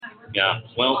Yeah.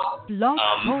 Well, Blog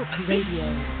Talk Radio.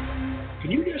 can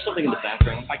you hear something in the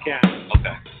background? I can. Okay.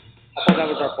 I thought that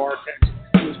was our bartender.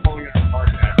 He was calling it our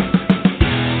bartender.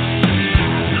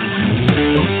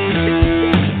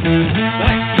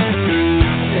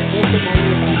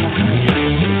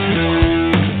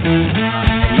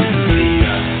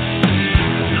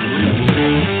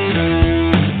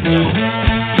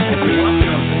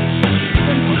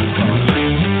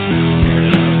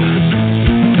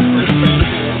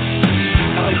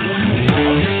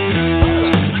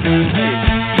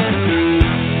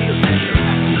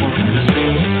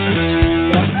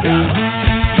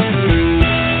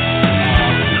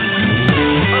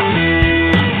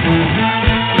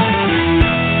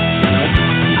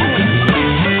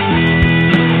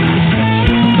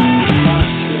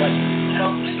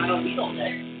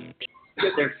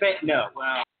 No.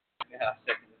 Wow. Yeah.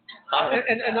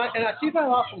 And I see that a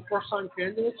lot from first time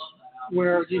candidates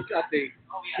where you've got the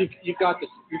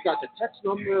text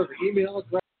number, the email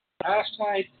address,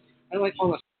 hashtag, and like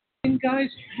on a guys,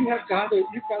 you've got to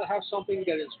have something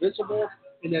that is visible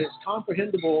and that is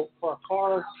comprehensible for a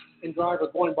car and driver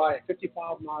going by at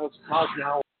 55 miles an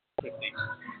hour. They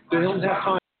don't have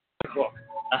time to book.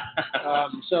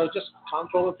 So just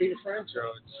control Peter Franco.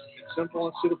 It's simple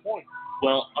and to the point.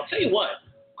 Well, I'll tell you what.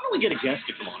 Why don't we get a guest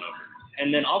to come on over, and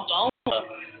then I'll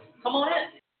come on in.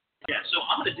 Yeah. So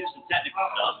I'm gonna do some technical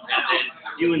stuff, and then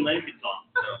you and Lynn can talk.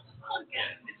 So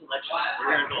yeah, it's election.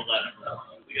 We're here until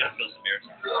 11. We gotta fill some air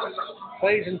time.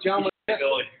 Ladies and gentlemen,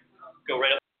 go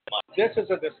right up. This is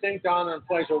a distinct honor and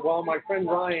pleasure. While my friend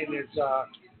Ryan is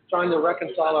trying to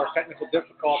reconcile our technical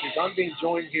difficulties, I'm being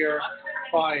joined here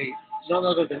by none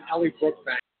other than Ellie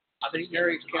Brookbank, St.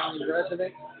 Mary's County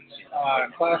resident,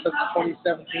 class of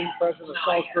 2017, president of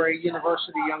Salisbury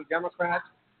University, Young Democrat.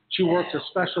 She works as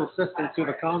special assistant to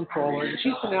the comptroller, and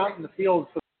she's been out in the field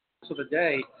for the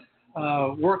day,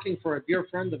 working for a dear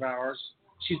friend of ours.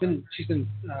 She's been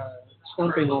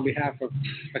stumping on behalf of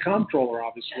the comptroller,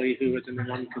 obviously, who is in an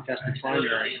uncontested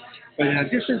primary. But in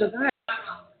addition to that,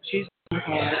 she's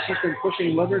been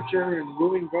pushing literature and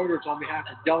wooing voters on behalf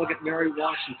of Delegate Mary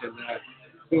Washington,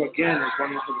 who again is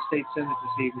running for the state senate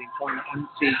this evening, trying to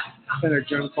unseat Senator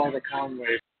Joan Carter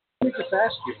Conway. Let me just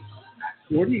ask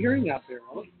you, what are you hearing out there,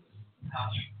 Ellie?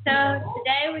 So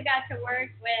today we got to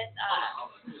work with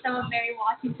some of Mary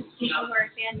Washington's people who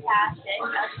are fantastic.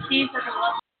 She's such a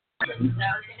lovely person, so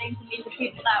getting to meet the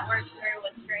people that worked for her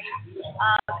was great.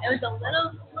 It was a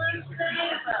little slow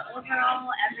today, but overall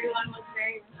everyone was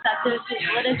very receptive to the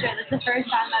literature. This is the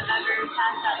first time I've ever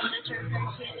passed out literature for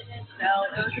a candidate, so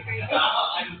it was a great day.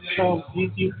 So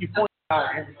you pointed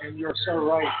out, and you're so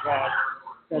right, that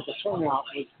the turnout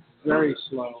was very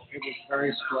slow. It was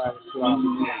very sporadic throughout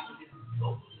the day.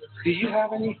 Do you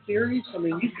have any theories? I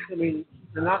mean,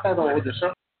 you're not that old. You're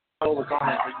certainly not old on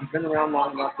it, but you've been around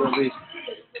long enough to at least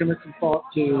commit some thought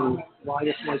to why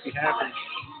this might be happening.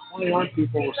 Why aren't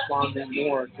people responding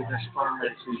more to this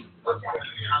primary season?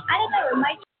 I don't know. It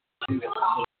might be the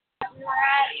location that we were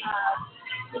at,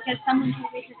 because someone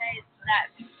told me today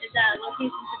that the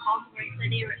locations in Baltimore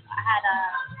City had a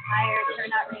higher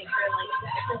turnout rate for like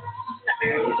the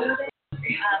early voting.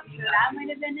 So that might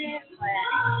have been it, but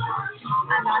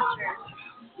I'm not sure.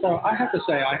 So I have to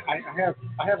say, I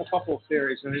have a couple of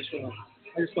theories, and I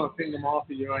just want to ping them off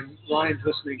of you. And Ryan's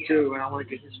listening too, and I want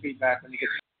to get his feedback when he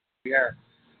gets to the air.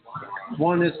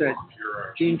 One is that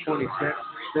June 26th,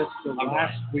 this is the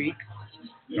last week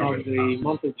of the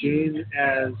month of June,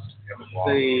 as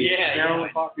the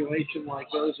Maryland population, like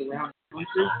those around the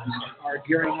country, are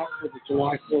gearing up for the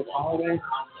July 4th holiday.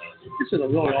 This is a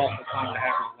really awful time to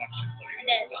have an election.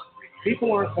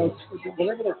 People aren't focused,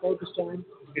 whatever they're focused on,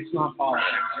 it's not politics.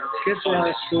 Kids are out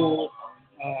of school,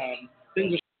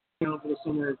 things are down for the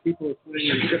summer, people are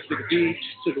planning a trip to the beach,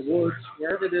 to the woods,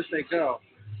 wherever it is they go.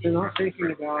 They're not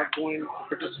thinking about going to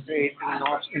participate in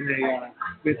a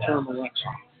midterm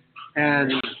election.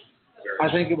 And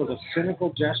I think it was a cynical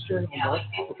gesture on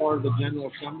the part of the General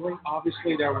Assembly.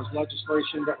 Obviously, there was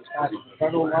legislation that was passed at the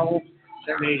federal level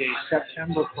that made a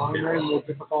September primary more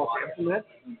difficult to implement.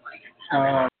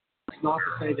 It's not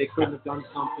to say they couldn't have done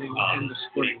something in the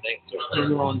spring,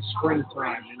 in on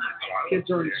springtime. And kids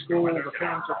are in school, the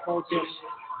parents are focused,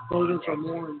 voters are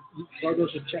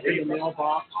checking the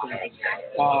mailbox. And,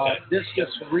 this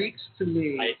just reeks to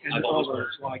me and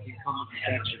others like incumbent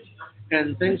protection.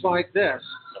 And things like this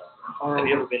are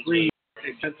a free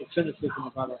a sense of cynicism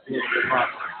about our political process.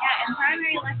 Yeah, and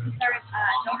primary elections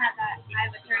don't have that high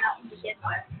of a turnout to begin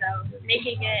with, so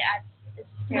making it at this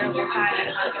terrible time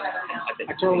is not going to.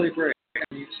 I totally agree.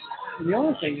 And the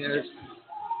other thing is,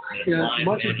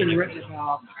 much has been written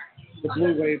about the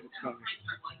blue wave that's coming.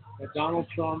 that Donald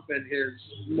Trump and his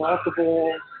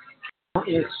multiple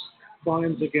countless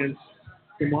crimes against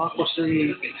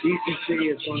democracy and decency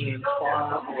is going to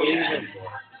inspire a wave of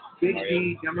big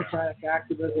D democratic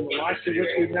activism, the likes of which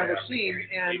we've never seen.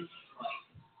 And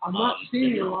I'm not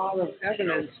seeing a lot of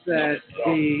evidence that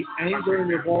the anger and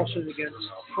revulsion against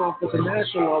Trump at the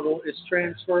national level is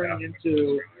transferring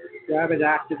into rabid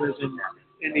activism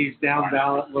in these down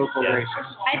ballot local races.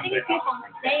 I think people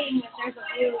saying that there's a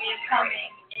blue wave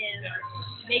coming is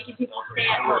making people stay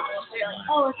at home. They're like,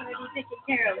 oh, it's already taken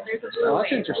care of. There's a blue Well,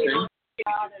 that's wave. interesting.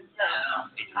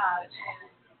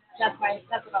 That's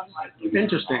what I'm thinking.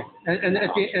 Interesting. And at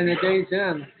the day's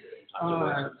end,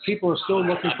 people are still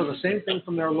looking for the same thing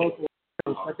from their local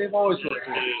areas that they've always looked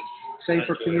for.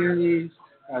 Safer communities,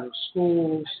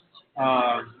 schools,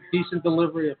 decent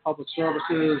delivery of public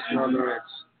services, whether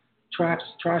it's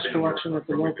trash collection at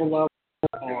the local level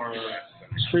or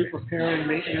street repair and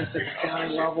maintenance at the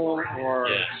county level or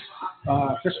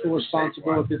fiscal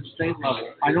responsibility at the state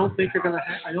level. I don't think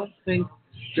I don't think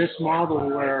this model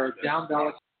where down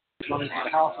ballot running for the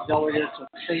House of Delegates or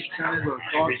the state senate or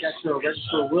dog catcher or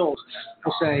register of wills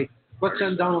will say, let's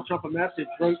send Donald Trump a message,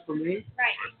 vote for me.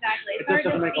 Right, exactly. It just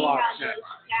doesn't make a lot of sense.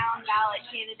 Down ballot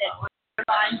candidates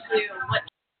respond to what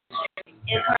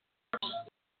is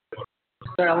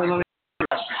Sarah, let me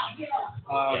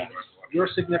your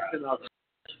significant other,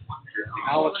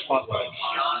 Alex Butler,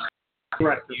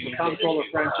 director, the comptroller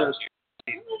franchise,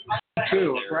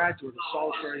 two, a graduate of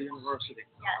Salisbury University,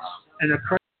 and a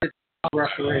accredited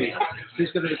referee.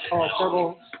 He's going to call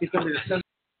several. He's going to be the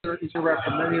center. He's going to ref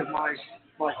for many of my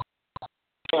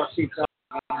seats.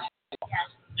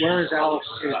 Where is Alex?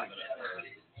 Right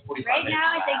now,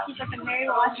 I think he's at the Mary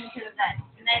Washington event,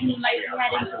 and then he might be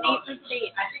heading to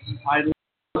State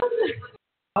for State.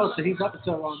 So he's up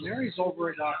to Mary's over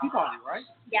at Peabody, right?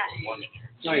 Yes.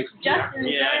 Nice. Justin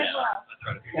is there as well.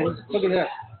 And look at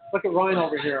this. Look at Ryan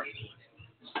over here.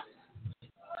 He's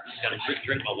got a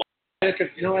drink my water.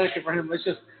 No etiquette for him. Let's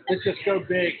just go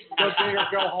big. Go big or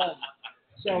go home.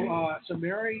 So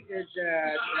Mary is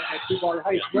at Peabody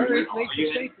Heights. Where is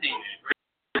Nature State?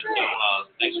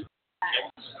 Thanks.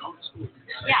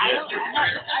 Yeah, I don't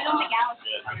think Alex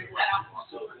is.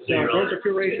 So those are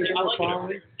two races that we're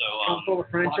following. Comptroller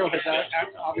Franco has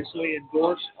obviously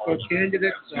endorsed both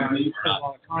candidates. He's put a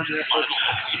lot of time and effort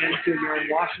into Mary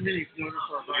Washington. He's known her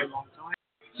for a very long time.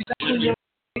 He's actually known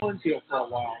Glenfield for a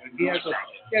while, and he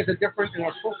has a different and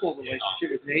a personal relationship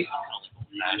with Nate.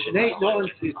 Nate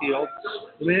Glenfield,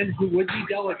 the man who would be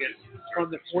delegate from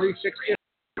the 46th district,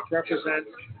 represent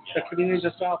the communities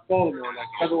of South Baltimore, like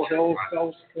Federal Hills,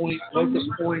 Fells Point, Locust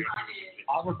Point,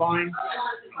 Otterbein,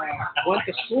 went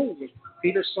to school with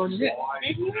Peter's son Nick,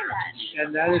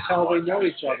 and that is how they know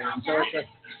each other. And so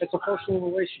it's a personal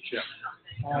relationship.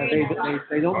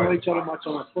 They don't know each other much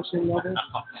on a personal level.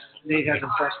 Nate has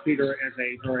impressed Peter as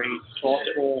a very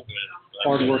thoughtful,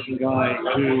 hardworking guy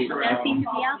who seems to be out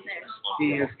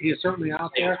there. He is certainly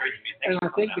out there, and I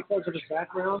think because of his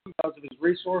background, because of his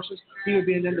resources, he would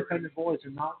be an independent voice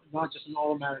and not just an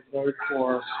automatic vote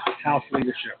for House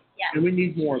leadership. Yes. And we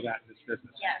need more of that in this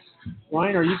business. Yes.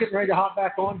 Ryan, are you getting ready to hop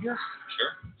back on here?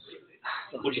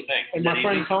 Sure. What do you think? And my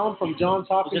friend Tom from Johns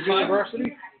Hopkins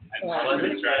University.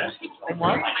 And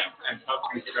what?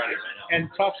 And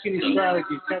Tough Skinny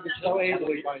Strategies, covered so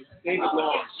ably by David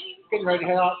Long. Getting ready to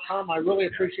head out, Tom. I really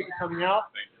appreciate you coming out.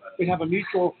 We have a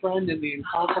mutual friend in the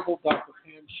incomparable Dr.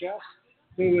 Pam Chess,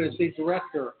 who is the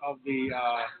director of the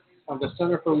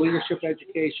Center for Leadership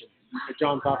Education at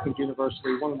Johns Hopkins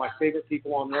University. One of my favorite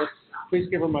people on earth. Please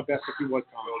give her my best if you would,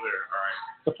 Tom. Will do. All right.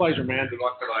 It's a pleasure, man. Good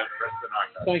luck tonight. Rest of the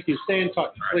night. Thank you. Stay in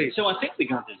touch, please. So I think we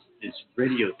got this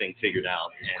radio thing figured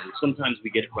out, and sometimes we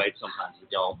get it right, sometimes we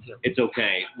don't. It's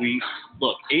okay.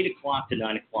 8 o'clock to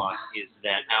 9 o'clock is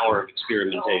that hour of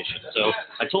experimentation. So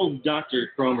I told Dr.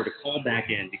 Cromer to call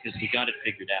back in because we got it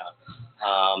figured out.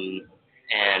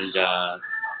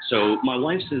 So my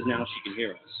wife says now she can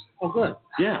hear us. Oh, good.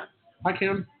 Yeah. Hi,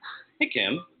 Kim. Hey,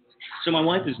 Kim. So my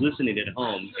wife is listening at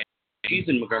home. And she's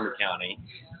in Montgomery County,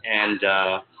 and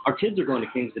our kids are going to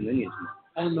King's Dominion tomorrow.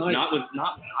 Oh, nice.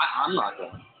 I'm not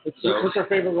going. What's our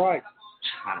favorite ride?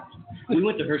 I don't know. We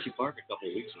went to Hershey Park a couple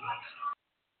of weeks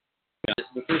ago.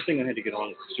 The first thing I had to get on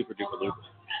was Super Duper Loop.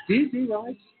 Do you do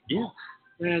rides? Yeah.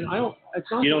 Man, I don't. It's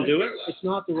not. You don't do it? It's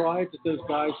not the ride that those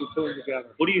guys who put them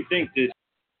together. What do you think?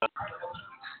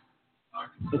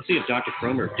 Let's see if Dr.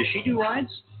 Cromer, does she do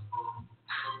rides?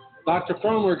 Dr.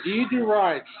 Cromer, do you do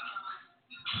rides?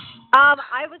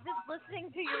 I was just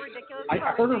listening to your ridiculous I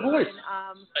heard her voice.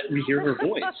 We hear her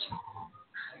voice.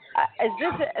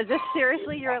 Is this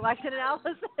seriously your election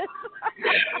analysis?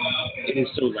 It is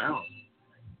so loud.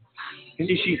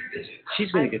 See,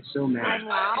 she's gonna get so mad. I'm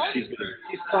loud? She's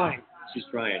trying. She's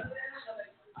trying.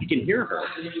 I can hear her.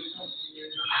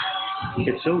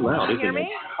 It's so loud, Can you isn't hear it?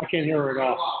 me? I can't hear her at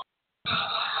all.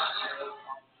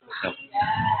 No.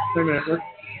 Wait a minute.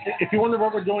 If you wonder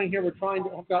what we're doing here, we're trying to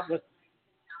hook up with.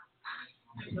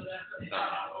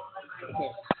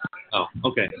 Oh,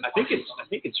 okay. I think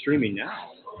it's streaming now.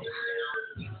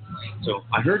 So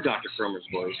I heard Dr. Cromer's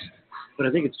voice, but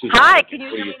I think it's too loud. Hi, can you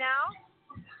hear me now?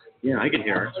 Yeah, I can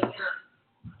hear her.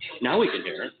 Now we can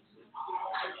hear her. Can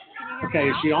you hear me Okay,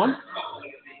 is she on?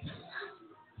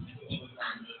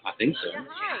 I think so. now?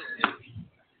 Hi.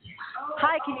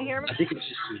 Hi, can you hear me? I think it's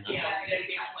just too loud.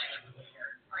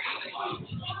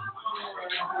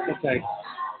 Okay.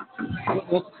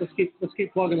 Let's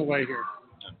keep plugging away here.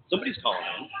 Somebody's calling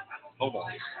in. Hold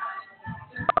on.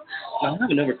 I have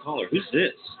another caller. Who's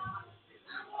this?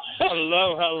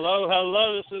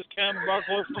 Hello. This is Ken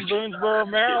Buckler from Boonesboro,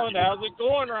 Maryland. How's it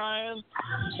going, Ryan?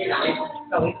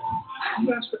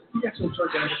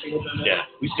 Yeah,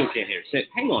 we still can't hear. Say,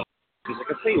 hang on. Because I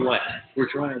can tell you what, we're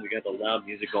trying. We got the loud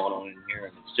music going on in here,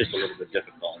 and it's just a little bit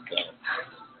difficult.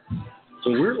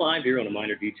 So we're live here on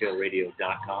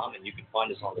MinorDetailRadio.com, and you can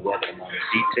find us on the web at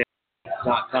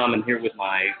MinorDetail.com. I'm here with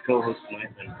my co-host,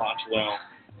 Lynn Foxwell,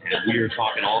 and we are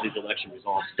talking all these election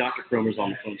results. Dr. Cromer's on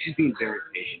the phone. She's being very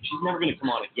patient. She's never going to come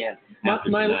on again.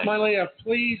 Mylea,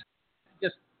 please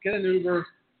just get an Uber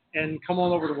and come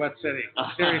on over to Wet City.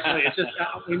 Seriously, it's just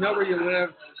we know where you live.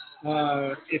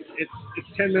 It's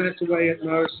 10 minutes away at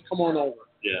most. Come on over.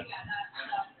 Yeah.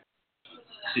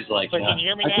 She's like, So can you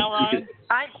hear me now, Ryan?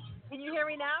 Can you hear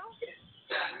me now?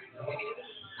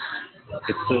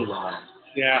 It's so loud.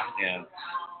 Yeah. Yeah.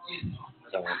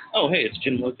 So, oh, hey, it's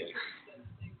Jim Loke.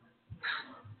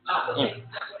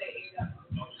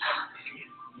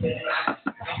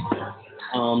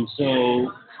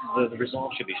 So the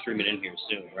results should be streaming in here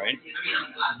soon, right?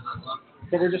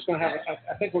 So we're just going to have,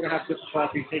 I think we're going to have to get the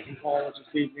coffee taking calls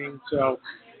this evening. So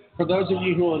for those of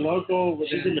you who are local.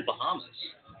 She's in the Bahamas.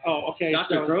 Oh, okay.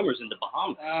 Dr. Cromer's in the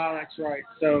Bahamas. Oh, that's right.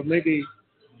 So maybe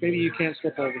you can't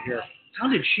slip over here. How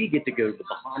did she get to go to the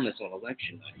Bahamas on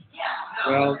election night?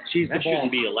 Well, she's That the boss.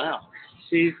 shouldn't be allowed.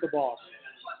 She's the boss.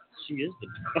 She is the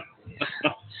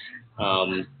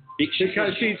boss.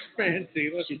 Because she's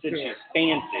fancy. Listen She said to she's her.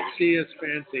 fancy. She is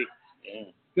fancy. Yeah.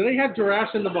 Do they have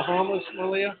giraffes in the Bahamas,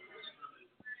 Malia?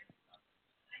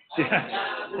 Yeah.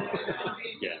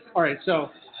 Yeah. All right. So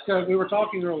we were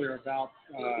talking earlier about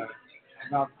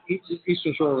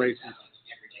Eastern Shore races.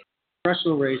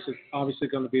 Congressional race is obviously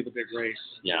going to be the big race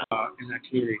Yeah. in that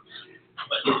community.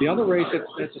 The other race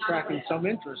that's attracting some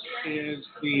interest is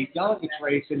the delegates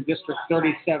race in District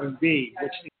 37B,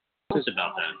 which What's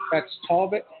about that? that's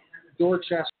Talbot,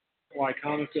 Dorchester,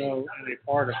 Wycomico, and a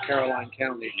part of Caroline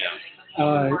County.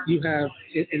 Yeah. You have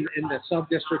in the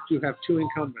sub-district, you have two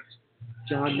incumbents,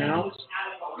 John Mounts,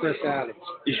 Chris Adams.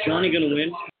 Is Johnny going to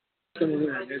win? Going to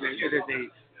win.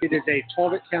 It is a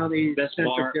Talbot County Best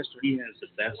centric bar. district. He has the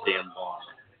best damn bar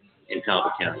in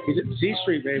Talbot County. He's at Z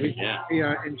Street, baby.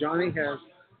 Yeah. And Johnny has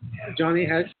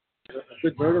a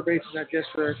good voter base in that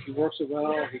district. He works it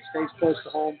well. He stays close to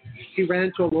home. He ran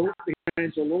into a little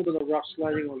bit of rough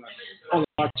sledding on the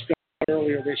Dutch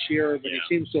earlier this year, but Yeah.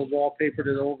 he seems to have wallpapered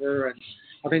it over, and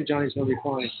I think Johnny's going to be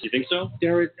fine. You think so?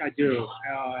 I do,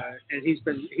 and he's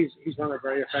run a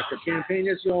very effective campaign,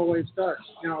 as he always does.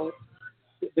 Now,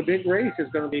 the big race is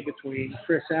going to be between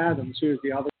Chris Adams, who is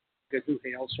the other who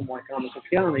hails from Wycomico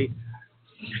County.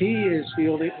 He is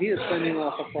fending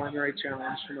off a primary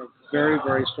challenge from a very,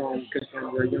 very strong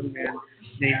contender, a young man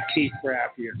named Keith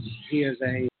Graffius. He is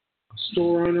a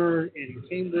store owner in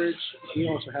Cambridge. He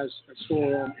also has a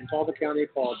store in Talbot County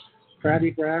called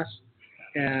Krabby Grass,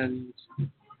 and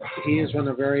he has run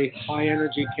a very high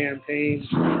energy campaign.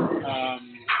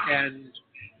 And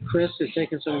Chris has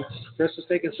taken some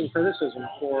criticism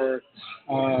for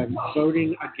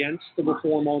voting against the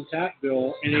Reform on Tap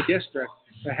bill in a district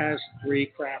that has 3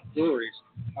 craft breweries: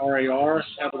 RAR,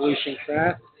 Evolution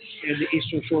Craft, and the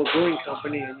Eastern Shore Brewing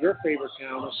Company in your favorite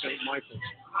town of St. Michael's.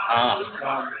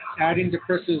 Adding to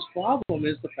Chris's problem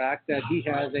is the fact that he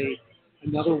has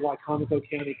another Wycomico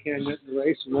County candidate in the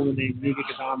race, a woman named Nika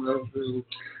Gadamo, who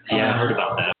Yeah, I heard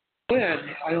about that.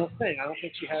 I don't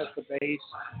think she has the base,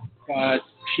 but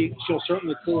she'll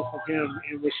certainly pull for him,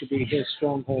 and this should be his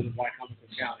stronghold in Wycomico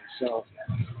County. So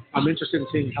I'm interested in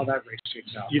seeing how that race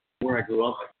shakes out. You know where I grew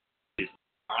up,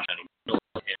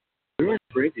 there was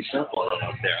crazy stuff going on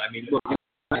up there. I mean, look,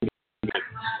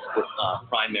 with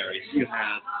primaries, you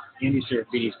have Andy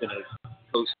Serafini's going to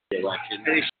host the election.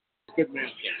 And he's a good man.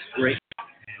 Yeah, great.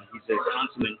 And he's a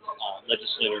consummate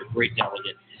legislator, great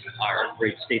delegate. our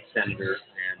great state senator,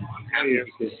 and I'm happy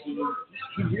because he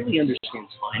really understands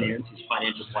finance. He's a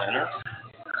financial planner.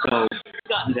 So he's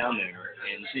gotten down there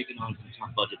and taken on some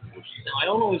tough budget solutions. Now, I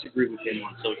don't always agree with him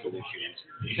on social issues,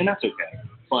 and that's okay.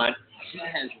 But he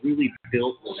has really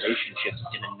built relationships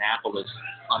in Annapolis,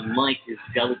 unlike his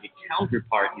delegate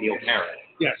counterpart, Neil Parrott.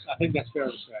 Yes, I think that's fair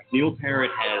to say. Neil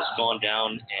Parrott has gone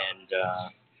down and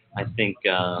I think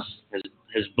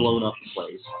has blown up the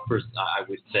place, first, I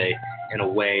would say, in a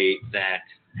way that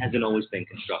hasn't always been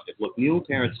constructive. Look, Neil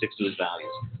Parrott sticks to his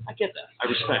values. I get that. I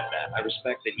respect that. I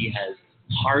respect that he has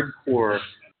hardcore,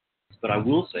 but I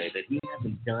will say that he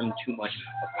hasn't done too much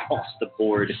across the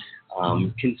board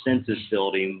consensus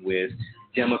building with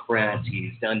Democrats.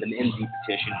 He's done the NZ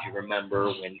petitions, you remember,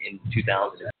 when in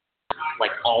 2000,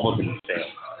 like all of them failed.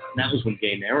 And that was when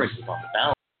gay marriage was on the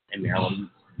ballot in Maryland.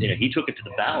 He took it to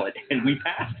the ballot and we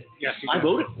passed it. Yes, I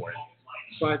voted for it.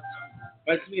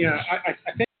 But yeah, I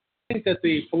think that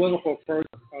the political approach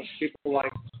of people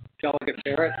like Delegate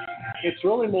Parrott, it's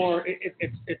really more,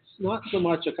 it's not so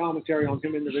much a commentary on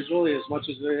him individually as much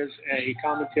as it is a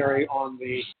commentary on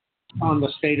the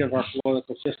state of our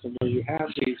political system, where you have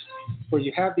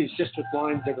these district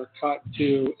lines that are cut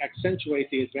to accentuate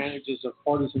the advantages of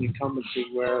partisan incumbency,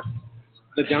 where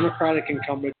the Democratic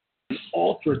incumbents are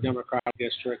ultra-Democratic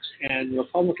districts and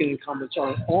Republican incumbents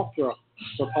are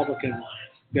ultra-Republican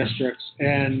districts.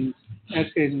 And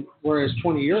whereas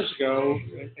 20 years ago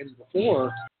and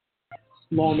before,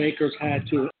 lawmakers had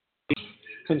to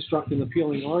construct an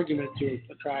appealing argument to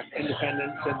attract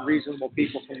independents and reasonable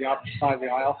people from the opposite side of the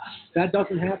aisle. That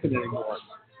doesn't happen anymore.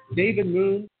 David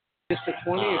Moon, District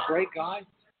 20, a great guy,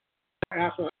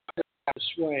 after to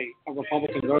sway a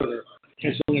Republican voter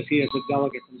as long as he is a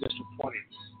delegate from District 20.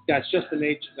 That's just the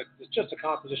nature. It's just the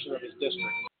composition of his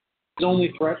district. His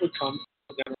only threat would come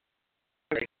from the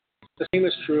Democratic. The same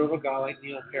is true of a guy like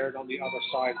Neil Parrott on the other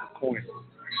side of the coin.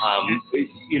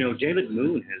 David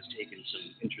Moon has taken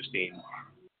some interesting.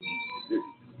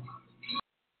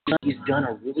 He's done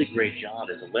a really great job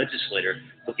as a legislator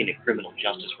looking at criminal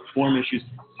justice reform issues.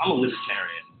 I'm a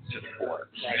libertarian to the core,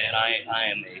 and I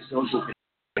am a social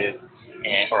conservative,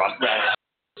 or I'm a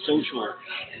social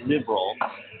liberal,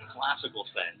 classical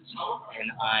sense,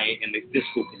 and I am a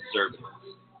fiscal conservative.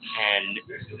 And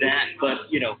that, but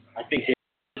I think David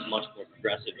is much more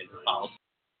progressive in politics.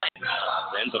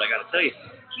 But I got to tell you,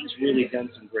 he's really done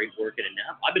some great work in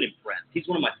Annapolis. I've been impressed. He's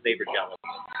one of my favorite delegates.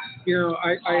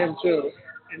 I am too,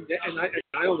 and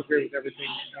I don't agree with everything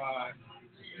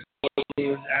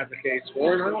he advocates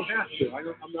for, and I don't have to. I'm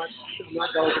not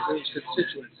delegate to his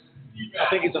constituents. I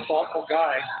think he's a thoughtful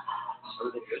guy.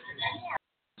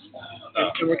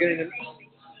 And we're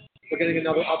getting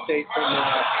another update from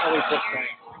Kelly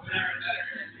Brookbank.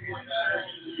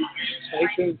 Stay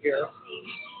tuned here.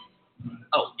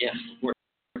 Oh, yes, of course.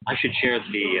 I should share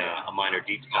a minor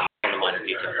detail.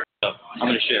 So I'm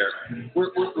going to share.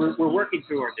 We're working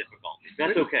through our difficulties.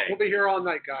 That's okay. We'll be here all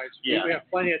night, guys. Yeah. We have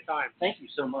plenty of time. Thank you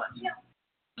so much.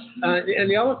 And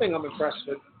the other thing I'm impressed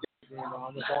with, as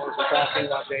long as we're talking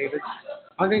about David,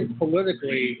 I think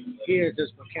politically he is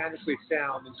as mechanically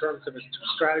sound in terms of his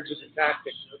strategies and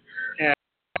tactics as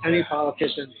any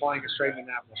politician playing a straight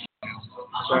Annapolis.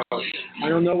 So I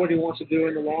don't know what he wants to do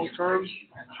in the long term.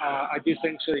 I do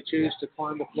think should he choose to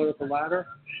climb the political ladder,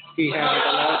 he has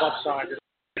a lot of upside in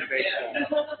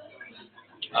baseball.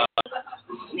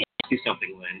 Let me ask you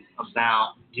something, Lynn,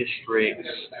 about districts.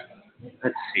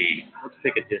 Let's see. Let's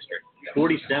pick a district.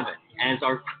 47. As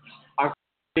our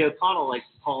O'Connell likes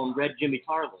to call him Red Jimmy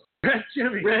Tarlow. Red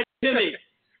Jimmy. Red Jimmy.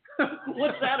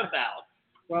 What's that about?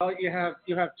 Well, you have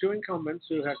two incumbents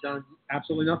who have done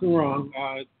absolutely nothing wrong.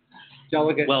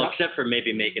 Delegate. Well, except for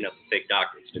maybe making up a fake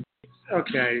doctorate degree.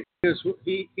 Okay.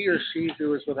 He or she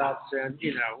who is without sin,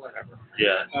 whatever.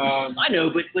 Yeah. I know,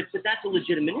 but that's a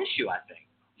legitimate issue, I think,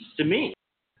 to me.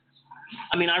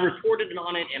 I mean, I reported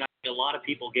on it, and a lot of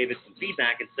people gave it some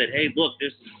feedback and said, hey, look,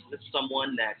 this is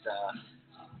someone that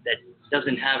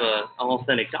doesn't have an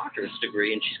authentic doctorate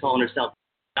degree, and she's calling herself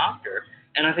a doctor.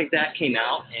 And I think that came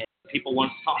out, and people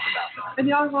want to talk about that. And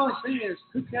the ironic thing is,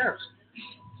 who cares?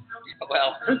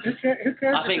 Well, who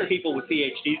cares? I think people with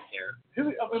PhDs care. That's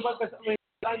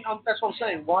what I'm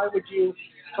saying. Why would you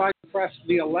try to impress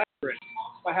the electorate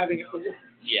by having it?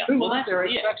 Who out there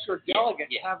expects your delegate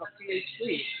to have a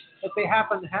PhD? If they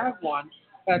happen to have one,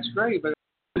 that's great, but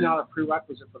it's not a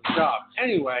prerequisite for the job.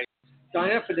 Anyway,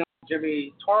 Diane Fidel,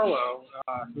 Jimmy Tarlow,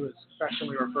 who is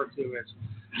affectionately referred to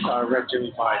as Red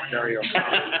Jimmy by Terry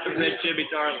O'Connell. Red Jimmy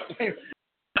Tarlow. And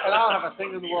I don't have a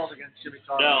thing in the world against Jimmy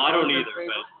Tarlow. No, I don't either.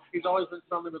 He's always been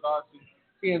friendly with us.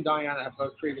 he and Diana have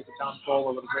both treated the town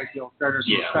controller with a great deal of fairness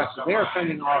and Yeah. respect. So they are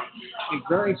fending off a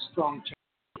very strong challenge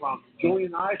from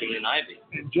Julian Ivey. Julian Ivey.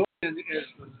 And Julian is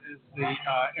the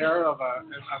heir of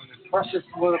an impressive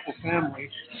political family,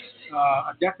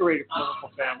 a decorated political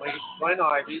family. Glenn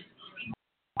Ivey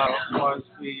was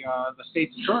the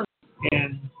state's attorney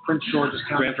in Prince George's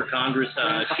County. Ran for Congress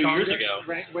 2 years ago.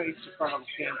 Waged a front of a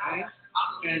campaign,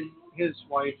 and his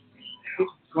wife,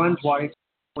 Glenn's wife,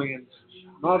 Julian's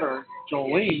mother,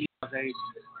 Jolene, was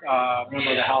a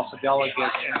member of the House of Delegates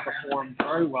and performed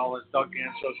very well as Doug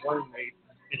Ganso's running mate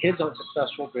in his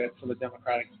unsuccessful bid for the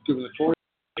Democratic gubernatorial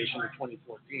election in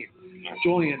 2014.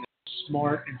 Julian is a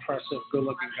smart, impressive,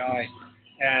 good-looking guy,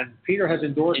 and Peter has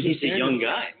endorsed And he's his a young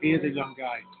guy. He is a young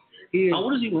guy. He is, How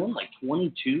old is he run? Like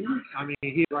 22? I mean,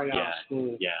 he's right out of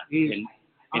school. Yeah. He's,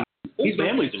 and his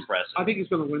family's impressive. I think he's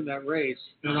going to win that race,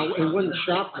 and it wouldn't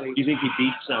shock me. Do you think he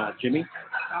beats Jimmy?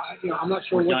 I'm not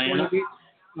sure Or which Diana? one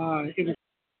he beat. It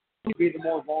would be the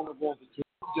more vulnerable of the two,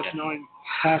 just knowing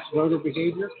past voter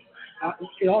behavior.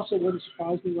 It also wouldn't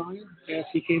surprise me, Ryan, if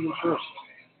he came in first.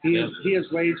 He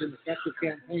has waged an effective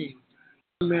campaign.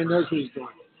 The man knows what he's doing.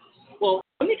 Well,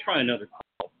 let me try another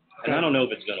call, and I don't know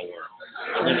if it's going to work.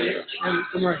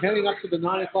 And we're heading up to the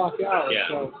 9 o'clock hour. Yeah.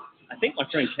 So I think my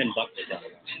friend Ken Buckley's on the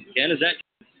line. Ken, is that?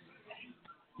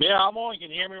 Yeah, I'm on. Can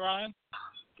you hear me, Ryan?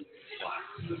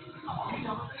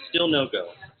 Still no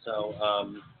go. So,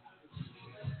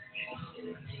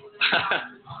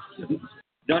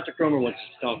 Dr. Cromer wants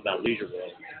to talk about Leisure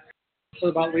World. what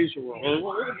about Leisure World?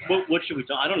 Well, what should we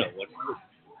talk? I don't know.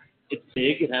 It's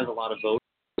big. It has a lot of voters,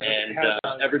 and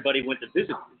everybody went to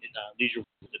visit Leisure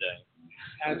World today.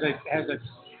 Has a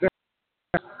very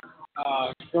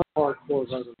hardcore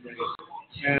voter base.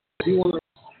 And if you want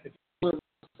to run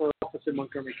for office in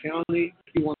Montgomery County,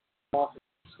 if you want to run for office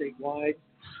statewide,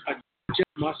 a just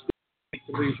must be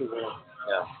the Leisure World.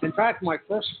 Yeah. In fact, my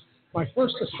first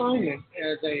assignment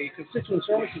as a constituent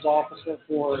services officer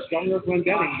for Governor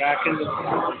Glendenning back in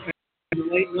the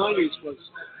late 90s was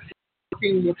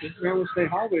working with the Maryland State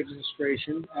Highway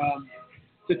Administration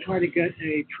to try to get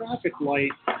a traffic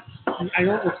light. I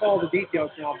don't recall the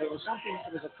details now, but it was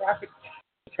a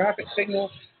traffic signal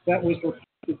that was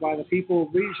requested by the people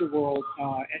of Leisure World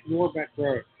at Norbeck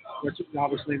Road, which is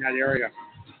obviously in that area.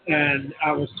 And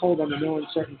I was told under no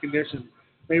uncertain conditions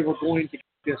they were going to get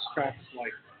this traffic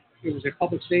light. It was a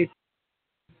public safety,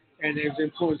 and it was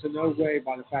influenced in no way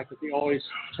by the fact that they always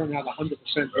turn out 100%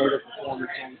 voter performance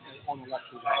on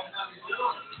election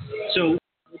day. So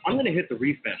I'm going to hit the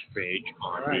refresh page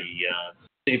on the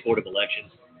State Board of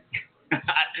Elections.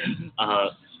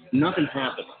 Nothing's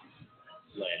happened,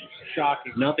 Len.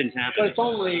 Shocking. Nothing's But happening. it's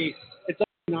only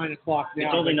 9 o'clock now.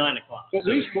 It's only 9 o'clock. But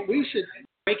we should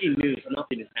Breaking news,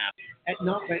 nothing is happening.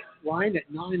 Ryan, at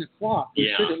 9 o'clock,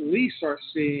 we should at least start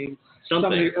seeing some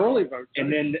of the early votes.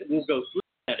 And then we'll go through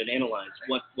that and analyze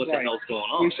what the hell's going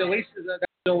on. We should that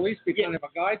should at least be kind of a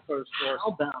guidepost for us.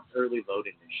 How about early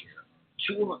voting this year?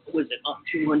 Was it up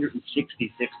 266%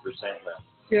 now?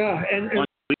 Yeah,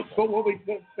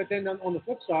 but then on the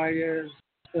flip side is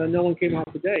no one came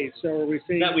out today. So are we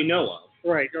seeing That we know of.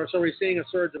 Right. Or so are we seeing a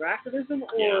surge of activism,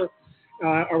 or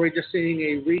are we just seeing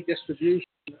a redistribution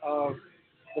of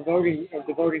the voting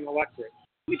electorate?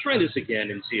 Let me try this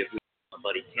again and see if we my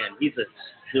buddy Ken. He's a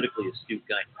politically astute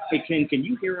guy. Hey Ken, can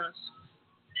you hear us?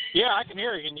 Yeah, I can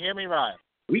hear you. Can you hear me, Ryan?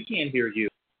 We can't hear you.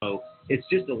 So it's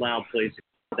just a loud place.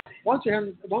 Once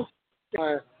you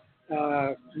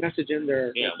message in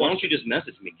there. Yeah, why don't you just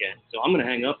message me, Ken? So I'm going to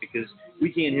hang up because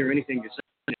we can't hear anything you're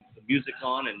saying. The music's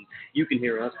on, and you can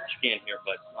hear us, but you can't hear.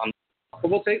 But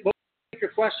we'll take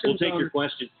your questions. We'll take your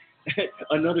questions.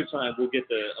 Another time, we'll get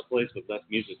a place with less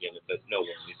music in it, but no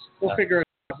worries. We'll figure it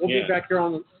out. We'll be back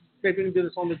here maybe we can do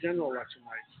this on the general election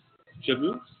night. Should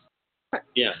we?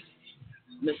 Yeah.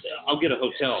 I'll get a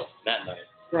hotel that night.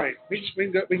 Right. We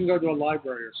can go to a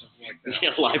library or something like that.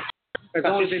 Yeah, library.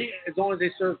 As long as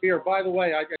they serve beer. By the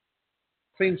way, I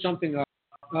cleaned something up.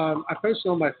 I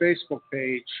posted on my Facebook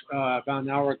page about an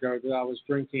hour ago that I was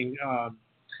drinking.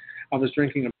 I was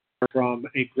drinking a beer from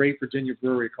a great Virginia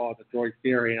brewery called the Droid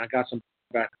Theory, and I got some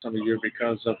back from you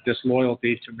because of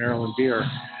disloyalty to Maryland beer.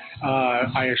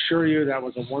 I assure you that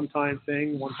was a one-time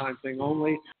thing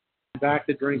only. I'm back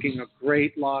to drinking a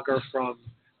great lager from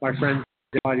my friend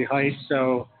Mighty Heights.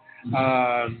 So.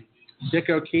 Dick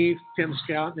O'Keefe, Tim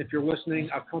Scout, and if you're listening,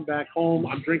 I've come back home.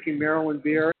 I'm drinking Maryland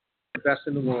beer, the best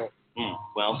in the world.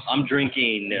 Well, I'm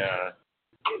drinking.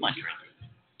 What am I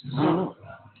drinking? I don't know.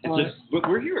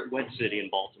 We're here at Wet City in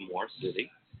Baltimore City.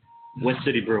 Wet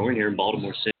City Brewing here in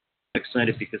Baltimore City. I'm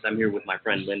excited because I'm here with my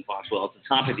friend Lynn Foxwell. At the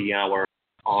top of the hour,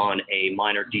 on a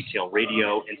Minor Detail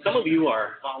Radio. And some of you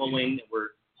are following.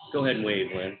 Go ahead and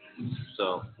wave, Lynn.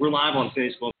 So we're live on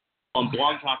Facebook, on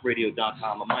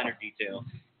blogtalkradio.com, a Minor Detail,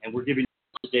 and we're giving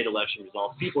you state election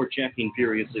results. People are checking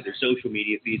furiously their social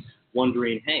media feeds,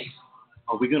 wondering, hey,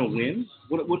 are we going to win?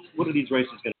 What are these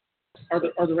races going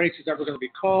to Are the races ever going to be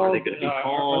called? Are they going to be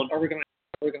called? Are we going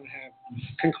to have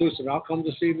conclusive outcomes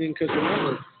this evening? Because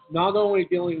remember, not only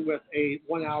dealing with a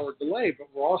 1 hour delay, but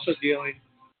we're also dealing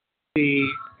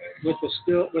with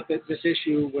this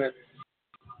issue with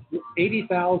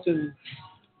 80,000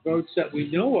 votes that we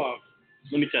know of.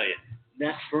 Let me tell you,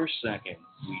 that first second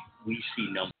we see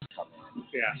numbers coming in,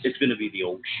 yeah, it's going to be the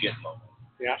old shit moment.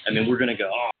 Yeah. I mean, we're going to go,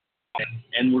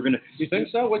 and we're going to. You think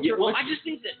so? I just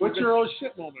think that. What's your old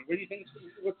shit moment? What do you think?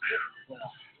 I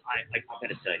got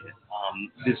to tell you,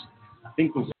 I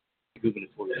think the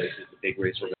gubernatorial race is the big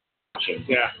race we're watching.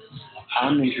 Yeah.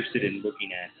 I'm interested in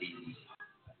looking at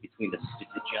between the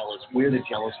jealous, where the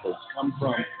jealous votes come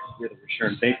from, where the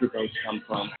Sharon Baker votes come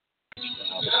from.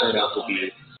 The turnout will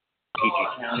be PG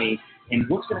County, and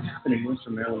what's going to happen in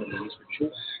Western Maryland and Eastern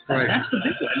Shore. Right. That's the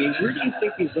big one. I mean, where do you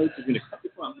think these votes are going to come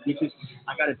from? Because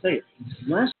I got to tell you,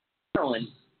 Western Maryland,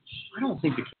 I don't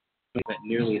think the candidates spent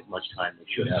nearly as much time they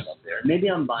should have up there. Maybe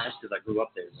I'm biased because I grew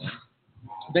up there. Right?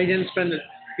 They didn't spend it.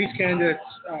 These candidates,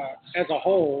 as a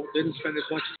whole, didn't spend as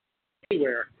much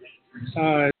anywhere.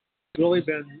 It's really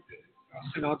been,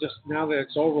 and now that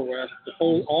it's over with,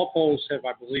 all polls have,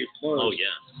 I believe, closed. Oh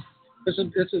yeah. This has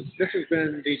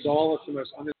been the dullest and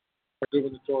most unexpected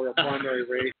gubernatorial primary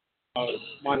race of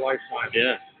my lifetime.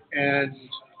 Yeah. And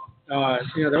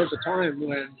there was a time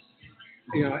when,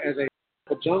 as a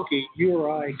junkie, you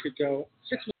or I could go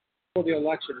 6 months before the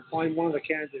election and find one of the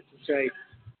candidates and say,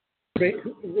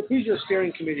 who's your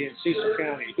steering committee in Cecil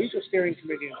County? Who's your steering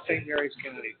committee in St. Mary's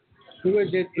County?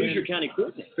 Who's your county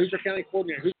coordinator? Who's your county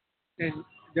coordinator? And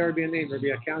there would be a name. There would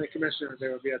be a county commissioner.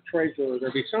 There would be a treasurer. There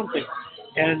would be something.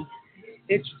 And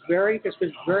it's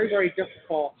been very, very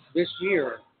difficult this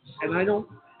year. And I don't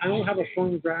have a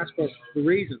firm grasp of the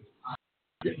reasons.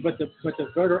 But the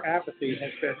voter apathy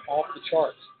has been off the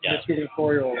charts in this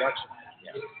gubernatorial election.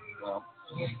 Yeah. Well.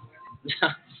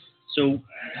 So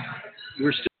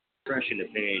we're still refreshing the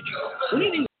page. When do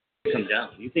you think it'll come down?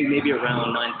 Do you think maybe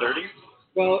around 9:30?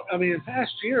 Well, I mean, in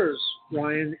past years,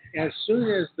 Ryan, as soon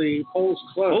as the polls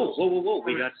close. Whoa!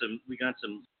 We got some numbers. We got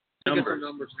the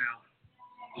numbers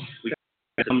now. We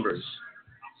got numbers.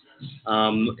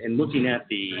 And looking at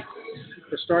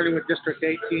we're starting with District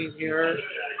 18 here.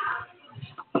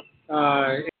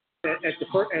 At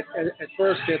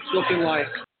first, it's looking like,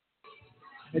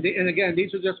 and again,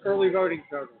 these are just early voting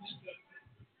totals.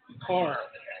 Carr,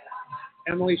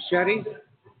 Emily Shetty,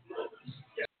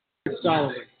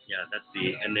 Solomon. Yeah, that's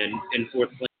and then in fourth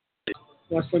place,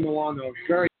 Leslie Milano,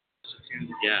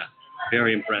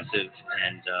 very impressive,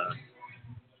 and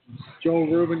Joel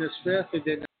Rubin is fifth, and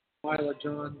then Mila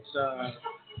Johns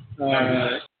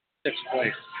sixth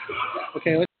place.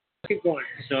 Okay, let's keep going.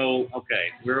 So,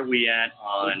 where are we at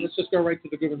on? Let's just go right to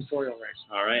the gubernatorial race.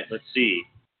 All right, let's see.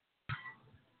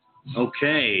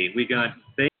 Okay, we got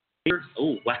Baker.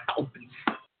 Oh, wow.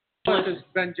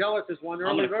 Ben Jealous is one early.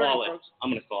 I'm going to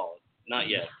call it. Not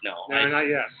yet. No, not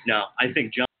yet. No, I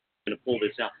think John's going to pull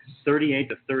this out. 38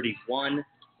 to 31.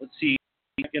 Let's see.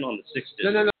 Again on the sixth.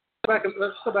 No.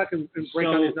 Let's go back and break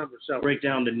down these numbers. So break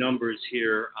down the numbers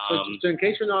here. So in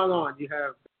case you're not on, you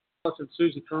have and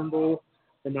Susie Turnbull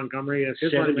from Montgomery as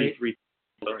his running mate.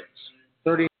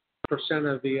 30%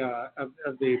 of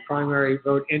the primary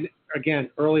vote in, again,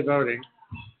 early voting.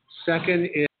 Second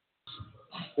is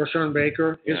Rashawn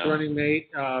Baker, his running mate,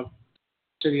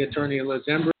 city attorney Liz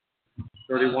Embry,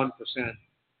 31%.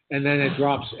 And then it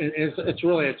drops, and it's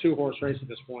really a two-horse race at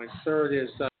this point. Third is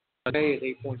Day at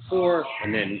 8.4,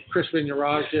 and then Chris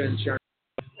Vignaraja and Sharon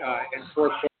in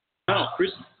fourth place. Wow,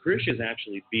 Chris is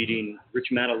actually beating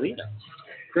Rich Madalena.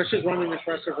 Chris is running an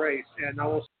impressive race, and I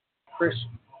will say Chris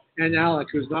and Alec,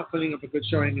 who's not putting up a good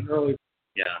showing in early.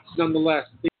 Yeah. Nonetheless,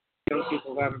 these young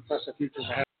people have impressive futures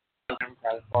ahead of the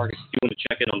Democratic Party. You want to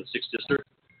check it on the 6th district?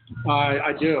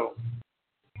 I do.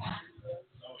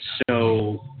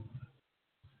 So,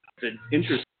 the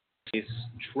interesting is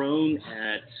Trone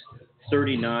at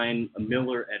 39,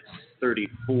 Miller at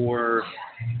 34.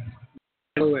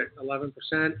 At 11%.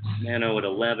 Nano at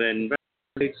 11.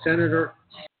 State senator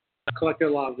collected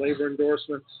a lot of labor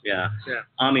endorsements. Yeah.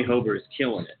 Ami Hober is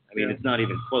killing it. I mean, it's not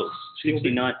even close. She's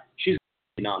the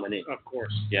nominee. Of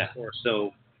course. Yeah. Of course.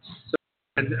 So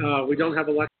and we don't have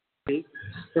election.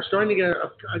 We're starting to get.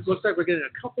 It looks like we're getting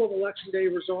a couple of election day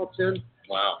results in.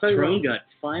 Wow. Tell you Trone got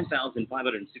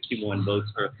 5,561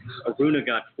 votes. Aruna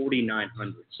got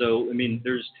 4,900. So, I mean,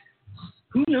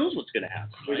 who knows what's going to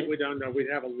happen, right? We don't know. We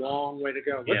have a long way to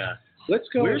go. Let's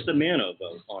go. Where's the Mano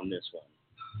vote on this one?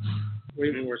 What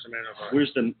do you mean, where's the Mano vote?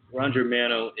 Where's the Roger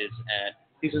Mano is at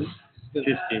He's in 50.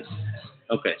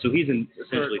 Okay, so he's in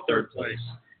essentially third place.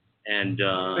 And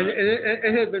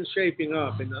it had been shaping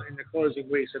up in the closing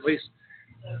weeks. At least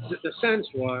the sense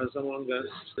was among the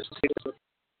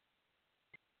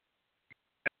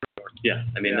yeah,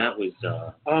 I mean that was.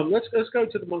 Let's go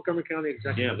to the Montgomery County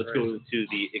executive. Yeah, let's go to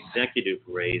the executive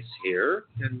race here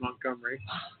in Montgomery.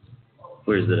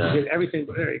 Where's it at? Everything.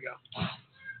 There you go.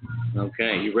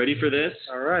 Okay, you ready for this?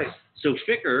 All right. So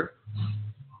Ficker.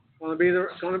 Gonna be the.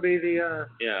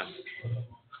 Yeah.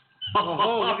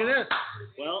 Oh, look at this.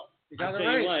 Well, I'll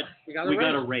tell you what, we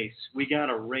got a race. We got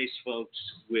a race, folks,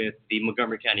 with the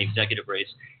Montgomery County executive race.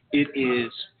 It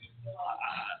is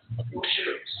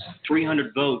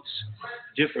 300 votes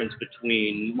difference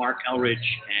between Mark Elridge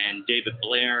and David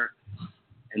Blair.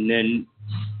 And then,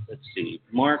 let's see,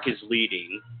 Mark is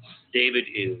leading. David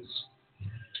is.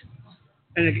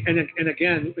 And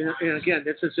again,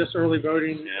 this is just early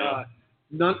voting. Yeah.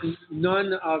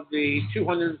 None of the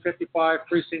 255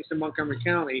 precincts in Montgomery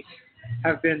County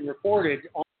have been reported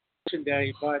on election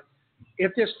day. But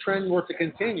if this trend were to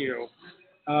continue,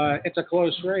 it's a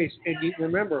close race. And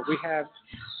remember, we have,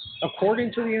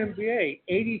 according to the NBA,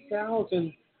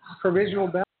 80,000 provisional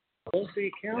ballots won't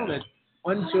be counted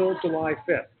until July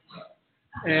 5th.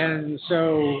 And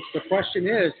so the question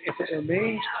is, if it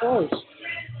remains close,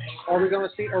 are we going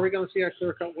to see a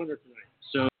clear-cut winner tonight?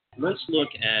 So let's look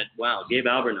at Gabe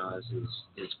Albornoz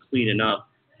is cleaning up.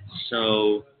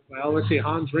 So let's see,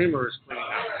 Hans Riemer is cleaning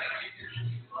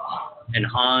up. And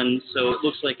Hans, so it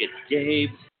looks like it's Gabe.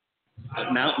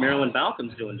 Marilyn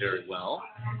Balcom's doing very well,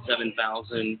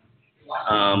 7,000.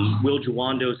 Will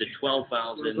Jawando's at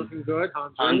 12,000. Looking good.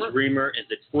 Hans Riemer is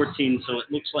at 14. So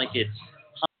it looks like it's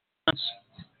Hans,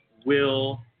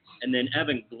 Will, and then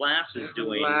Evan Glass is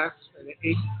doing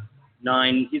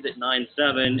 9. He's at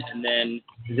 9.7, and then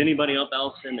is anybody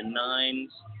else in the 9s?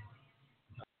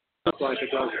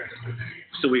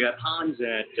 So we got Hans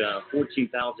at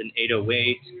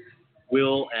 14,808,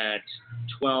 Will at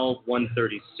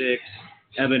 12,136,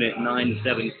 Evan at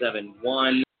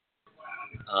 9,771.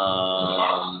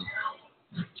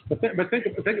 But think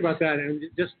about that, and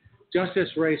just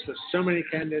this race with so many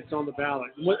candidates on the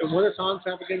ballot. What does Hans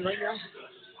have again right now?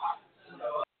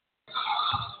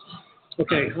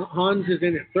 Okay, Hans is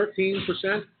in at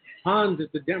 13%. Hans is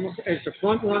the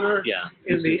front runner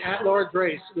in the at-large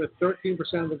race with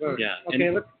 13% of the vote. Yeah. Okay,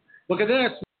 look at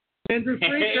this. Andrew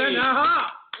Friedson.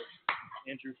 Aha!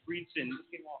 Andrew Friedson.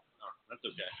 Oh, that's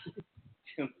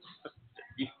okay.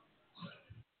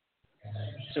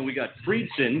 So we got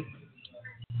Friedson,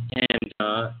 and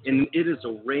it is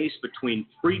a race between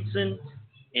Friedson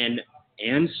and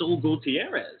Ansel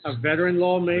Gutierrez, a veteran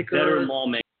lawmaker.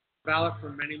 Ballot for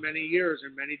many, many years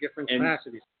in many different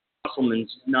capacities.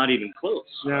 Musselman's not even close.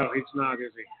 No, he's not,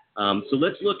 is he? So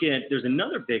let's look at, there's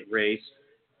another big race,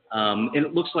 and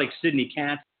it looks like Sidney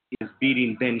Katz is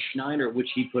beating Ben Schneider,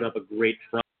 which he put up a great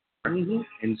front. Mm-hmm.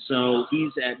 And so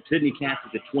Sidney Katz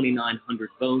is at 2,900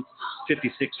 votes,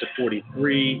 56 to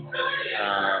 43.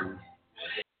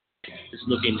 Just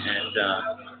looking at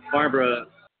Barbara,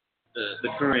 the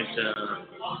current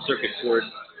circuit court,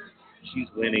 she's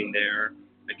winning there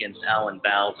against Alan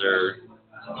Bowser.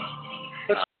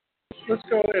 Let's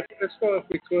go if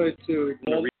we could to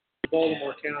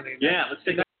Baltimore County. Let's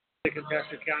take the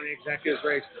contested county executive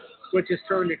race, which has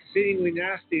turned exceedingly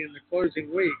nasty in the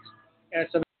closing weeks as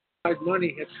some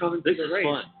money has come into the race.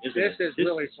 Fun, this is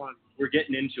really fun. We're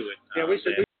getting into it. Yeah, we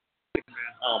should.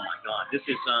 Oh my God, this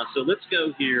is so. Let's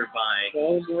go here by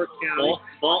Baltimore County.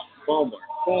 Baltimore.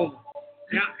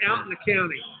 Out in the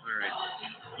county. All right.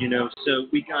 So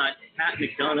we got Pat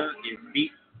McDonough is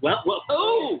beat.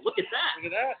 Oh, look at that.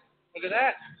 Look at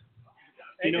that.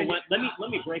 You know what? Let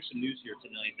me break some news here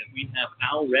tonight that we have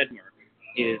Al Redmer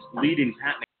is leading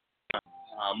Pat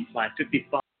McDonough by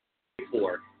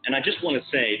 55-4. And I just want to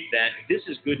say that this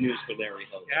is good news for Larry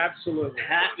Hogan. Absolutely.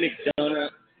 Pat McDonough,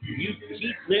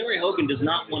 Larry Hogan does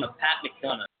not want a Pat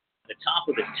McDonough at the top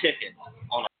of the ticket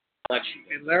on an election.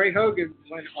 And Larry Hogan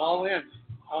went all in.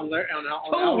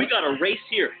 We got a race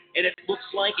here, and it looks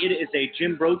like it is a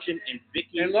Jim Brochin and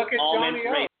Vicky Allman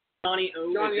race. Johnny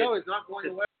O is not going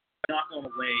away. Not going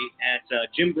away at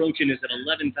Jim Brochin is at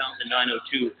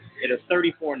 11,902 at a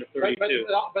 34 and a 32.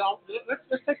 But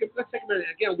let's take a minute.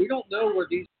 Again, we don't know where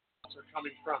these are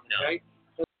coming from. No. Okay,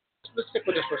 let's stick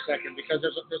with this for a second because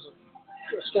there's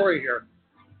a story here.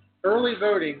 Early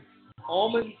voting.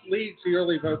 Almond leads the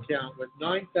early vote count with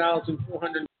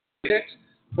 9,406,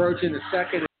 approaching the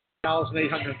second at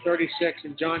 1,836,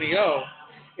 and Johnny O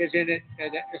is in it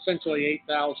at essentially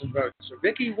 8,000 votes. So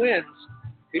Vicky wins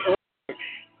the early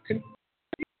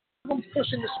vote,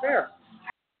 pushing to spare.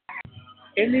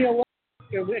 In the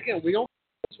election, again, we don't know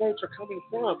where those votes are coming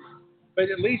from, but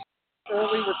at least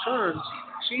early returns,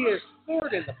 she is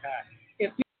third in the pack.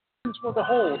 If the returns were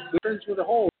to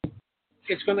hold,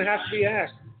 it's going to have to be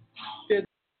asked. Did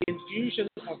the infusion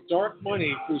of dark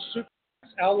money through super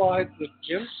allied with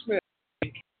Jim Smith,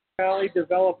 Valley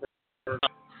developer,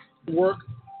 work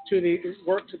to the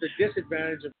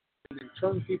disadvantage of and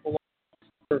turn people off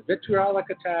for vitriolic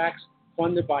attacks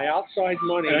funded by outside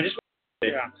money?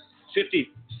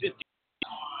 50.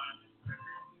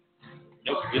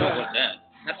 Nope, you don't want that.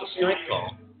 That's a strike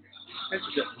call.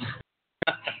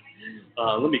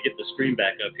 Let me get the screen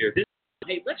back up here.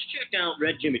 Hey, let's check out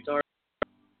Red Jimmy Tar.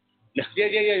 Yeah.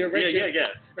 You're right.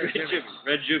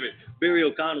 Red Jimmy. Barry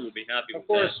O'Connell will be happy with that. Of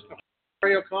course,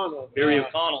 Barry O'Connell.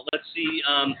 O'Connell. Let's see.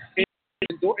 An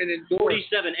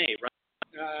 47A, right?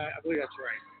 I believe that's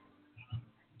right.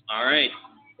 All right.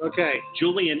 Okay.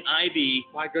 Julian Ivey,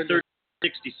 my goodness.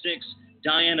 1366.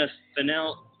 Diana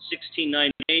Fennell,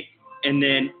 1698. And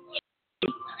then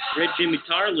Red Jimmy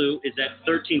Tarlew is at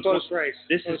 13. Close race.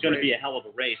 This is going to be a hell of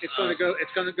a race. It's going to go.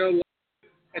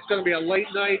 It's going to be a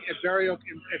late night at Barry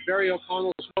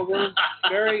O'Connell's showroom.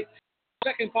 Barry,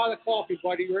 second pot of coffee,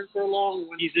 buddy. You're in for a long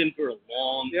one. He's in for a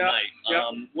long night.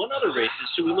 Yep. What other races?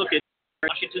 Should we look at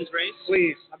Washington's race?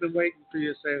 Please. I've been waiting for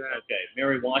you to say that. Okay,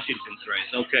 Mary Washington's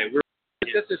race. Okay,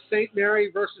 this is St.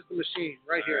 Mary versus the Machine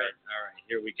right here. All right,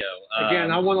 here we go.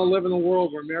 Again, I want to live in a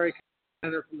world where Mary can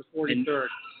enter from the 43rd.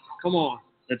 Come on.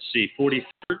 Let's see, 43rd?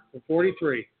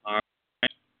 43. All right.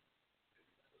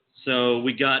 So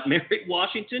we got Mary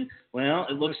Washington. Well,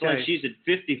 it looks like she's at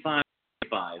 55.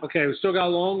 Okay, we still got a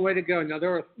long way to go. Now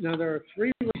there are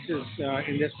three races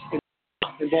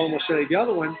in Baltimore City. The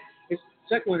other one, the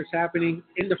second one is happening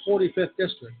in the 45th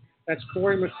district. That's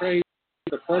Corey McRae,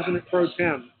 the President Pro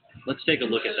Tem. Let's take a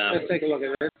look at that. Let's take a look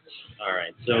at it. All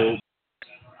right, so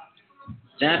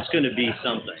that's going to be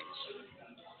something.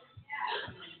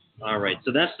 All right,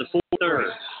 so that's the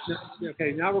 43rd.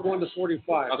 Okay, now we're going to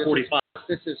 45. 45.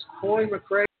 This is Corey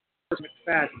McRae versus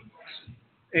McFadden.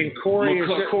 And Corey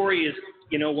is,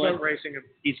 you know what? Racing him.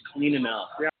 He's cleaning up.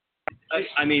 Yeah.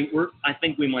 I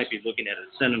think we might be looking at a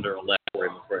Senator-elect Corey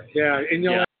McRae. Yeah, and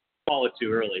you'll call it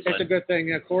too early. It's a good thing.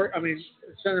 Yeah,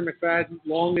 Senator McFadden,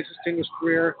 long and distinguished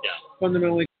career,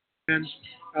 fundamentally, and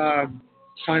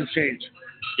times change.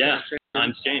 Yeah,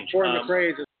 times change. Corey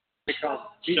McRae is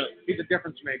he's a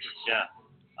difference maker. Yeah.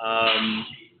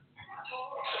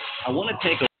 I want to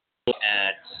take a look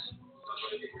at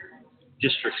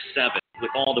District 7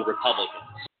 with all the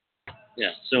Republicans.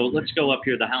 Yeah, so let's go up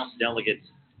here, the House Delegates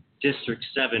District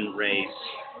 7 race.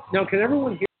 Now, can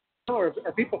everyone hear? Or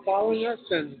are people following us?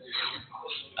 And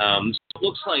so it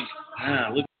looks like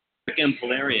Rick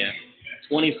Impalaria,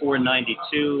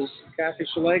 2492. Kathy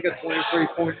Shalega,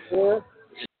 23.4.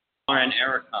 Lauren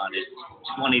Ericon is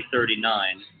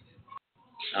 2039.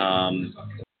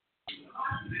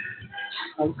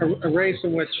 A race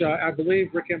in which I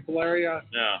believe Rick Impalaria,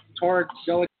 Tard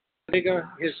Shalega,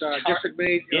 his district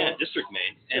mate. District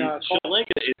mate. And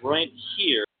Shalega is right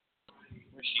here.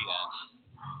 Where's she at?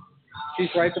 She's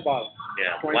right at the bottom.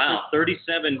 Yeah. Wow.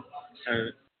 37.97.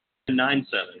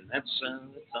 That's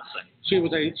something. She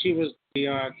was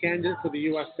the candidate for the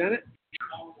U.S. Senate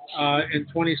in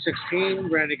 2016.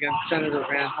 Ran against Senator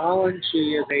Van Hollen.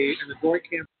 She is an adroit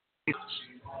campaign.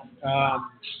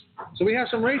 So we have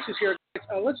some races here.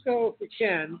 Let's go if we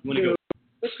can.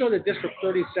 Let's go to District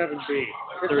 37B.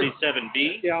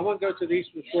 37B. Yeah, I want to go to the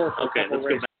Eastern Shore for a couple let's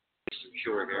races. go back to Eastern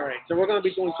Shore here. All right. So we're going to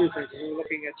be doing two things. We're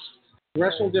looking at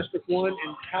Congressional District 1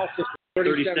 and House District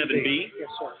 37B. Yes,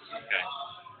 sir. Okay.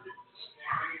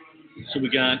 So we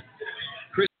got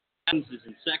Chris Adams is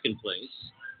in second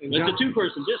place. It's a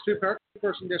two-person district.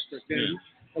 Two-person district. And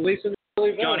Elisa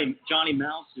Johnny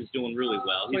Mouse is doing really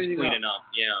well. He's cleaning up.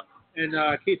 Yeah. And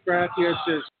Keith Gratius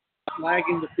is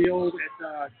lagging the field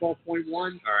at 12.1. All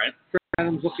right. Chris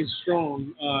Adams looking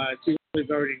strong to early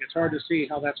voting. It's hard to see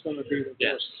how that's going to be reversed.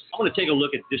 Yes. I want to take a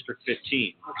look at District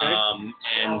 15. Okay.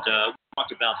 And we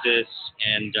talked about this.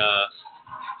 And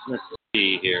let's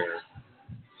see here.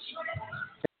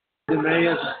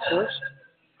 DeMay is first.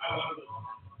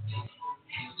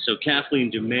 So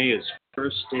Kathleen DeMay is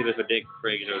first. David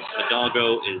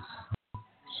Hidalgo is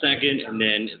second. And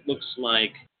then it looks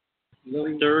like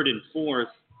third and fourth.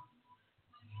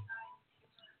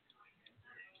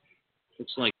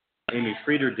 Looks like Amy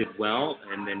Frieder did well,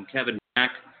 and then Kevin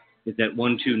Mack is at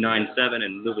 1297,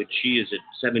 and Lily Chi is at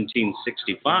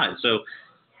 1765. So,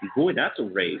 boy, that's a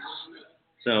race.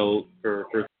 So for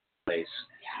place,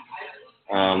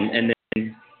 and then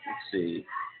let's see.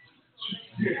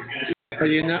 But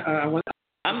you know,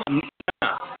 I'm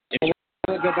to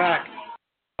go back.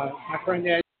 My friend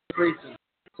Ed Friedson,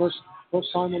 first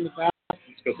time on the ballot.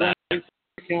 Let's go back.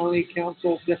 County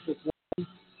Council District 1,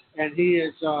 and he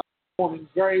is performing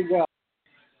very well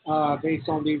based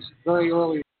on these very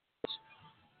early.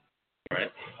 All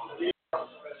right.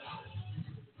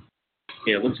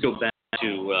 Yeah, let's go back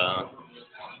to,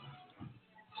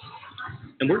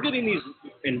 and we're getting these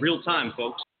in real time,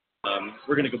 folks.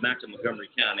 We're going to go back to Montgomery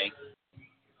County,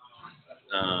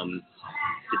 to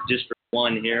District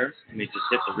 1 here. Let me just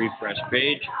hit the refresh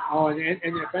page. Oh, and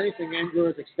if anything, Andrew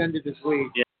has extended his lead.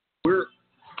 Yeah,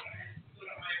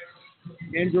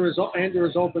 Andrew is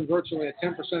open virtually a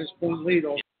 10 percentage point lead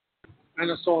over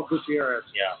Anasol Gutierrez.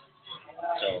 Yeah.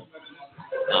 So,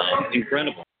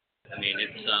 incredible. I mean,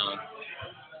 it's,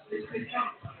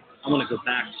 I want to go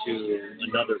back to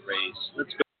another race.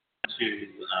 Let's go to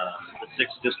the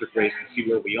 6th district race and see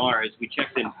where we are. As we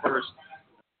checked in first,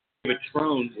 David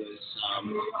Trone was,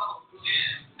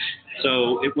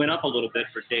 so it went up a little bit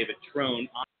for David Trone.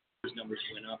 His numbers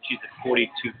went up. She's at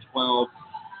 4212.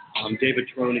 David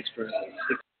Trone is currently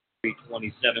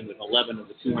 6327 with 11 of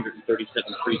the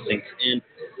 237 precincts. And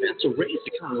that's a race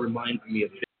that kind of reminds me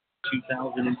of the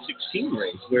 2016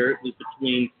 race, where it was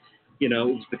between, it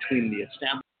was between the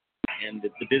establishment and the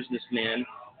businessman.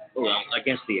 Well, I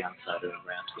guess the outsider in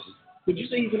Raskin. Would you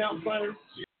say he's an outsider?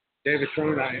 David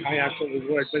Trone, I absolutely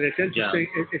would. But it's interesting.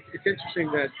 Yeah. It's interesting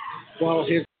that while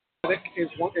his politics is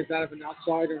that of an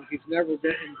outsider, and he's never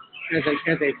been as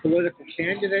a political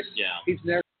candidate. Yeah. He's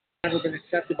never been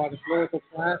accepted by the political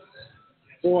class.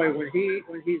 Boy, when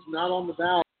he's not on the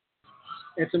ballot,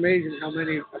 it's amazing how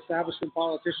many establishment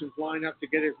politicians line up to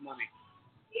get his money.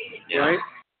 Yeah. Right?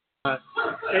 And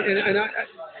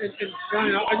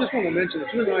Brian, I just want to mention this.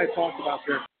 You and I have talked about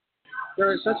this.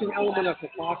 There is such an element of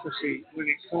hypocrisy when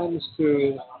it comes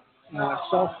to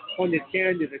self-funded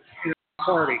candidates in a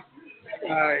party.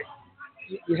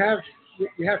 You have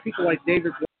people like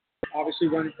David, obviously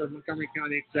running for Montgomery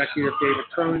County Executive, David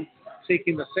Trone,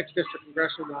 seeking the 6th District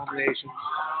Congressional nomination.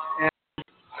 And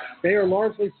they are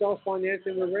largely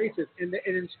self-financing their races, and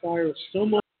it inspires so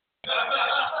much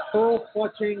pearl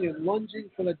clutching and lunging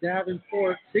for the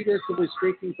Davenport, figuratively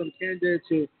speaking, from candidates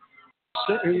who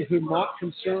mock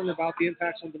concern about the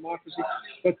impacts on democracy.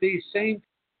 But these same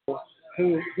people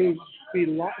who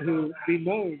bemoan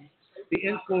the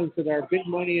influence of our big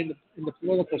money in the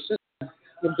political system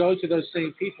will go to those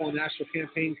same people and ask for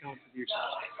campaign contributions.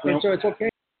 And so it's okay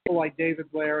for people like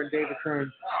David Blair and David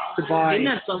Kern to buy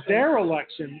their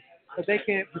election, but they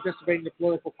can't participate in the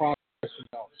political process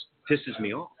themselves. Pisses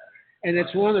me off. And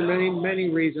it's one of the many, many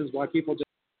reasons why people just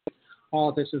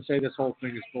politics and say this whole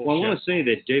thing is bullshit. Well, I want to say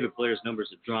that David Blair's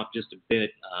numbers have dropped just a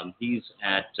bit. He's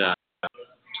at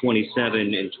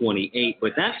 27 and 28,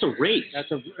 but that's a race.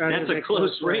 That's a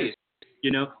close race.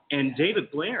 And David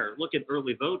Blair, look at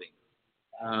early voting,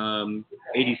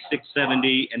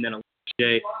 86-70, and then election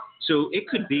day. So it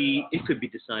could be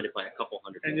decided by a couple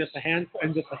hundred. And just a handful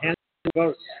of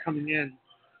votes coming in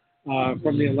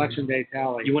from the election day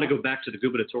tally. You want to go back to the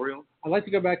gubernatorial? I'd like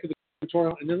to go back to the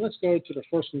gubernatorial, and then let's go to the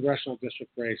 1st congressional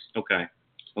district race. Okay.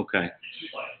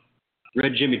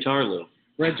 Red Jimmy Tarlow,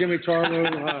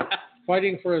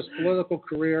 fighting for his political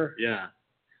career. Yeah.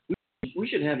 We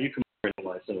should have you come and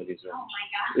analyze some of these. Oh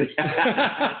my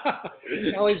God.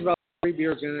 Ellie's about 3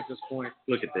 beers in at this point.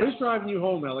 Look at this. Who's driving you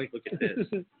home, Ellie? Look at this.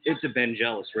 It's a Ben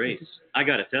Jealous race. I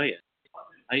got to tell you.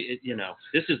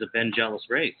 This is a Ben Jealous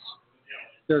race.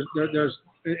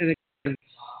 And again,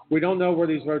 we don't know where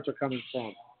these votes are coming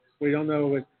from. We don't know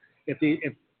what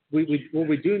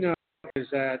we do know is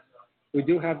that we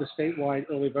do have the statewide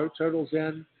early vote totals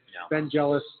in. Yeah. Ben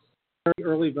Jealous, very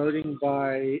early voting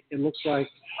by, it looks like,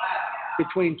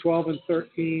 between 12 and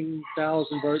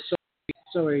 13,000 votes.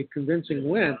 So a convincing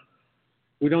win.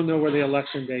 We don't know where the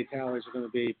election day tallies are going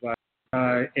to be, but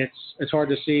it's hard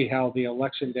to see how the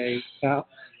election day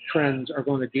trends are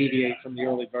going to deviate from the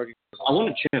early voting. I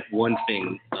want to check one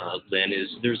thing, Lynn, is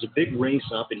there's a big race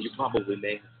up, and you probably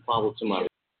may have followed some of it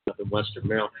up in Western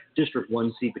Maryland, District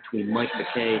 1C between Mike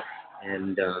McKay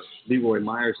and Leroy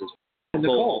Myers.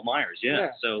 Nicole Myers, yeah.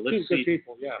 So let's see.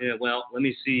 People, yeah. Yeah, well, let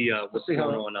me see what's going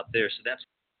on up there. So that's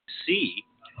C.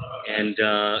 And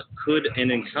could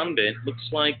an incumbent, looks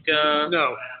like...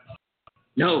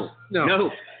 No.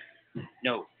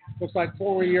 Looks like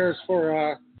 4 years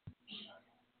for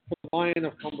the Lion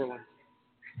of Cumberland.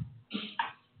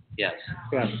 Yes.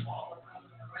 Yes.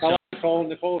 I like Nicole.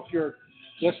 Nicole, if you're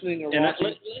listening or And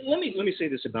watching. let me say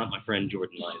this about my friend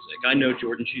Jordan Isaac. I know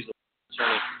Jordan. She's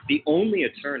the only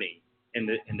attorney in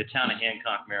the town of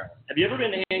Hancock, Maryland. Have you ever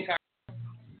been to Hancock?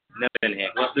 Never been to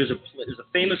Hancock. Well, there's a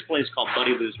famous place called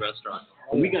Buddy Lou's Restaurant,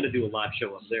 and we got to do a live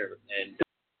show up there. And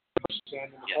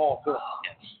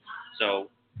so,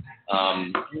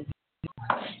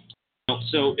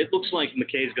 so it looks like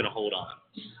McKay's going to hold on.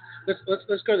 Let's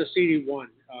go to CD1.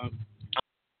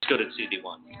 Let's go to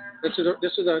CD1. This is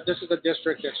a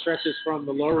district that stretches from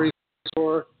the Lower East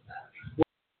Shore.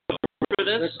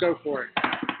 Let's go for it.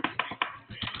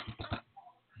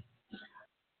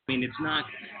 I mean,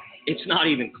 it's not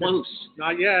even close.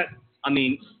 Not yet. I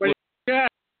mean, yeah.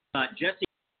 Jesse,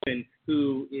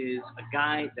 who is a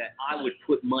guy that I would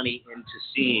put money into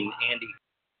seeing Andy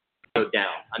go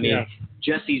down. I mean,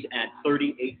 Jesse's at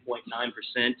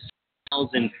 38.9%,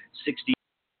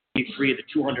 1,063 of the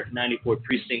 294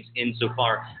 precincts in so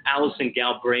far. Allison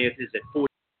Galbraith is at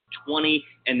 40.20,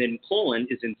 and then Poland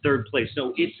is in third place.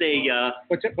 So it's a.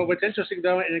 But what's interesting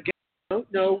though, and again, I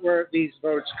don't know where these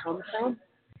votes come from.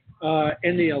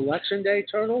 In the election day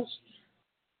totals,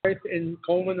 Galbraith and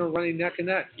Coleman are running neck and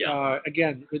neck. Yeah.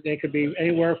 Again, they could be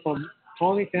anywhere from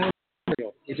Tawny Town to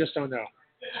Israel. We just don't know.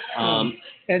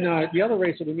 And the other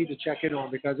race that we need to check in on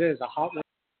because it is a hot one.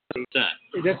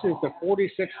 This is the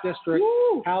 46th district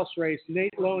House race.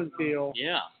 Nate Lowenfield.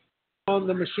 Yeah. On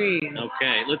the machine.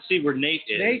 Okay, let's see where Nate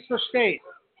is. Nate for state.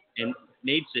 And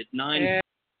Nate's at 9.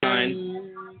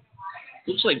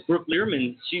 Looks like Brooke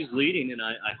Learman, she's leading, and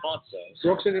I thought so.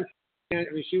 Brooks and I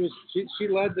mean, she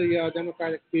led the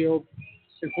Democratic field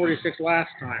in 46 last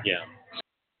time. Yeah.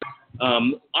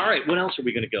 All right, what else are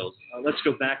we going to go? Let's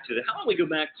go back to how about we go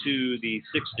back to the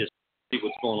 6th district, see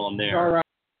what's going on there. All right.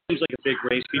 Seems like a big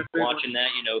race. People watching that,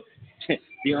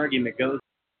 the argument goes,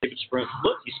 David Sprint,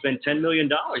 look, you spent $10 million.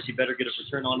 You better get a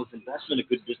return on his investment. A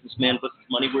good businessman puts his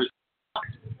money where his mouth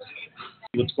is.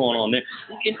 What's going on there?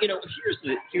 And, here's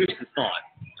the thought.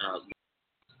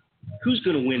 Who's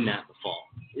going to win that the fall?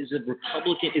 Is it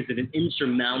Republican? Is it an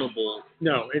insurmountable?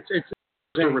 No, it's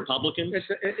for Republicans.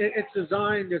 It's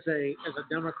designed as a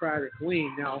Democratic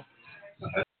lean. Now,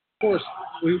 of course,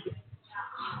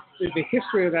 the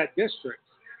history of that district,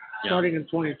 starting in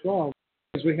 2012,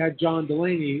 is we had John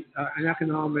Delaney, an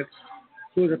economic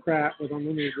plutocrat with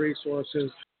unlimited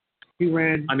resources. He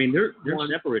ran. I mean, they're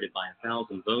separated by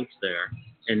 1,000 votes there,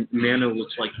 and Mano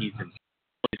looks like he's in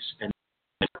place, and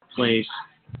place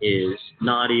is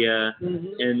Nadia,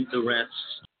 and the rest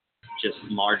just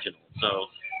marginal. So,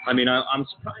 I mean, I'm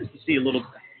surprised to see a little.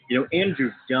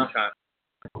 Andrew Duncan,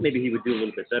 maybe he would do a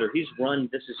little bit better. He's run.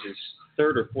 This is his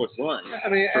 3rd or 4th run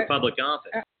for public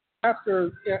office.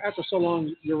 After so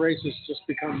long, your races just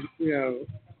become an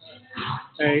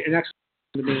excellent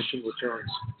diminishing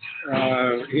returns.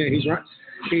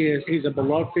 He's a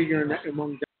beloved figure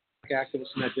among Democratic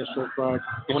activists in that district.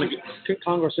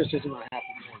 Congress just isn't going to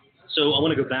happen for him. So I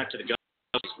want to go back to the governors.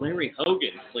 Larry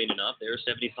Hogan cleaning up there,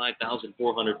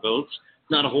 75,400 votes.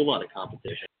 Not a whole lot of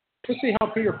competition. Let's see how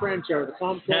Peter Franchot, the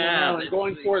comptroller,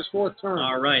 going for his 4th term.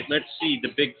 All right, let's see the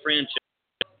big Franchot,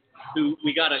 who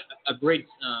we got a great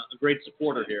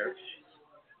supporter here.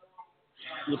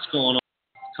 What's going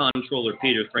on, Comptroller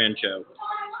Peter Franchot?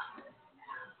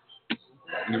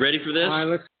 You ready for this? All right,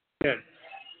 let's get it.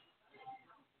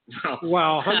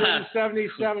 Wow,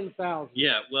 177,000.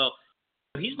 Yeah, well,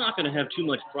 he's not going to have too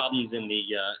much problems in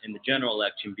the general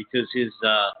election because his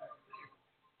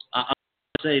I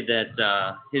say that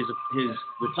his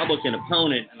Republican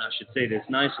opponent, and I should say this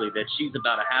nicely, that she's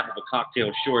about a half of a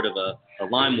cocktail short of a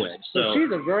lime wedge. So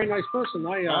she's a very nice person.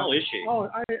 Is she? Oh,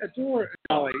 I adore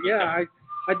Holly. Yeah,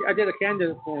 I did a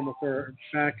candidate forum with her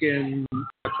back in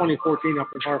 2014 up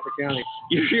in Harford County.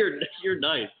 You're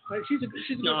nice. She's a good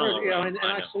person. And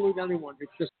I salute anyone.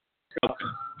 It's just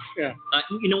yeah.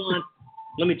 You know what?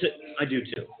 Let me tell you, I do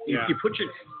too. Yeah. You put your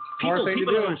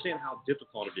people don't understand how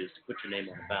difficult it is to put your name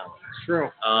on the ballot. It's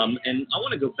true. And I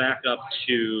want to go back up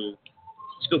to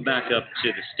the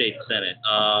state senate.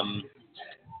 A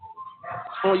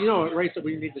race that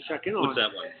we need to check in on. What's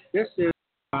that one? This is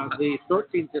the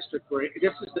 13th district race.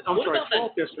 This is the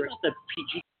 12th district. What about that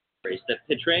PG race, that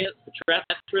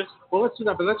Petras? Well, let's do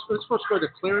that, but let's first go to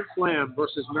Clarence Lamb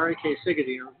versus Mary Kay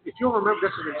Siggety. If you'll remember,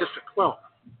 this is in District 12.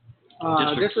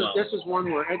 This is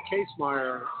one where Ed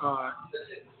Casemeyer.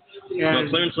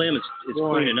 Clarence Lamb is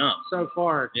cleaning up. So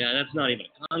far. Yeah, that's not even a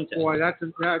contest.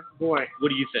 Boy. What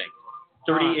do you think?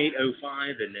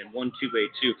 3805 and then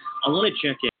 1282. I want to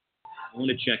check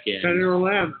in. Senator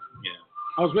Lamb. Yeah.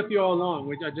 I was with you all along. I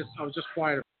was just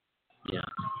quiet. Yeah.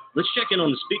 Let's check in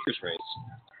on the speaker's race.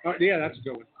 Yeah, that's a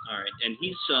good one. All right, and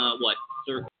he's what,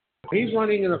 third? He's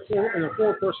running in a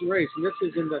four-person race, and this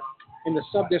is in the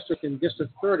sub-district in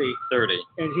District 30, 30.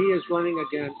 and he is running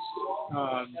against.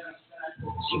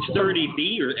 He's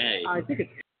 30B or A? I think it's.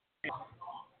 All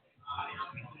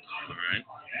right.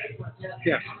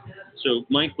 Yes. So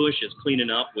Mike Bush is cleaning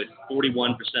up with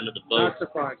 41% of the vote. Not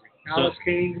surprising. Alice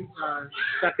Kane,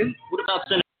 second. What about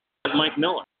Senator Mike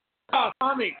Miller? Oh,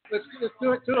 Tommy, let's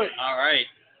do it to it. All right.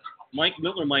 Mike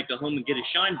Miller might go home and get his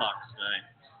shine box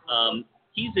tonight.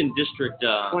 He's in District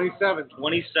 27.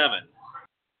 27.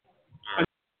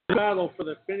 Battle for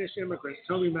the Finnish immigrant,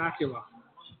 Tommy Makula.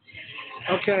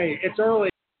 Okay, it's early.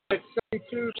 It's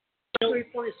 32,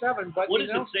 27, but what does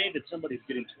it say that somebody's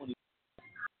getting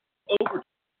over 25%?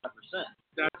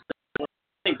 I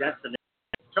think that's the name.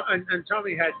 And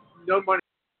Tommy had no money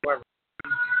whatsoever.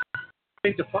 I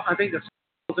think the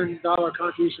 $1,000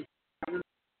 contribution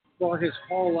for his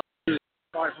whole life is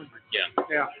 $500. Yeah.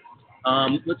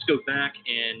 Let's go back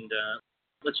and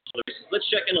let's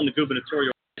check in on the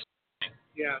gubernatorial.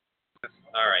 Yeah.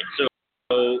 All right. So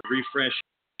refresh.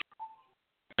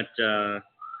 But,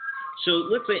 so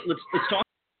let's talk about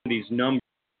these numbers.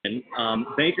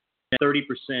 Baker at 30%,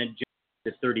 Jones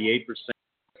at 38%.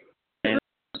 And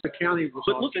the county results.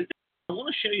 But look at this. I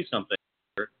want to show you something.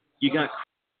 You got.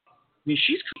 I mean,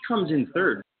 she comes in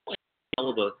third. Hell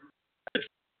of a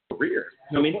career.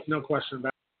 No question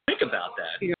about it. Think about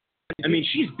that. Yeah. I mean,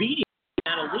 she's beating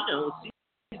Catalino,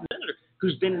 senator,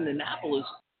 who's been in Annapolis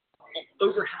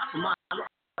over half a mile.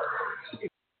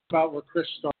 About what Chris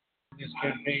started in his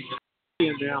campaign,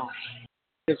 and now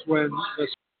is when the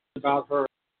about her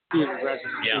being a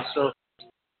resident. Yeah. So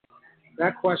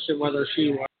that question, whether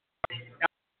she was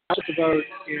to vote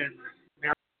in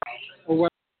Maryland or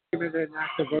whether she was an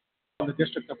active vote in the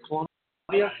District of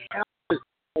Columbia,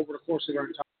 over the course of her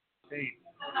entire campaign,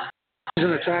 she's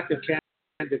an attractive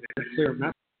candidate and a clear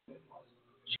message.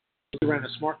 She ran a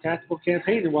smart tactical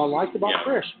campaign, and what I liked about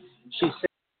Chris, she saved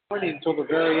money until the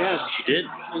very end. She did.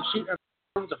 And she, in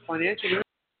terms of financial,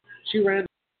 she ran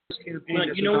this campaign.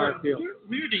 Well, you know what?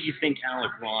 Where do you think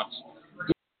Alec Ross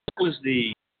was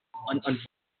the? Unfortunately,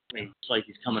 it's like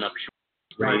he's coming up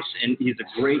short race, and he's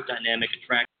a great, dynamic,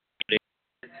 attractive,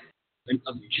 and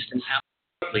just an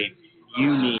absolutely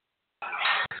unique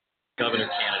governor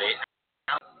candidate.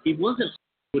 He wasn't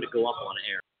going to go up on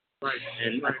air, right?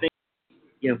 And I think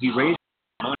he raised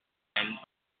money and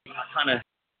kind of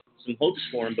some hopes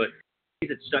for him, but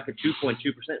he's stuck at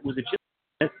 2.2%. Was it just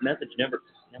that message never?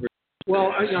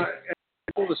 Well,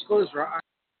 full disclosure, I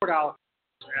support Alex,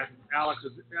 and Alex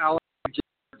is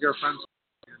dear friends.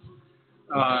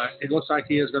 It looks like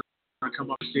he is going to come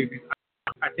up this evening.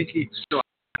 I think he still has an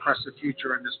impressive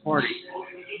future in this party.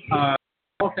 I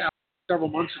talked to Alex several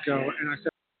months ago, and I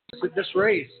said this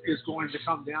race is going to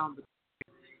come down to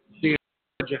the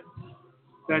insurgent,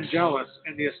 Ben Jealous,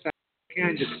 and the established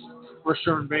candidate,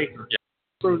 Rashawn Baker. Yeah.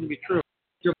 It's proven to be true.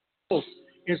 Your goal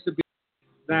is to be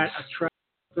that attractive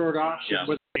third option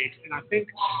with age. And I think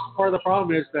part of the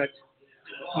problem is that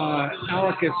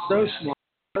Alec is so smart,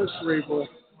 so cerebral,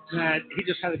 that he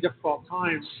just had a difficult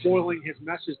time boiling his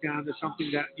message down to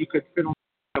something that you could fit on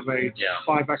of a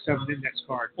 5x7 index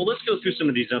card. Well, let's go through some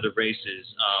of these other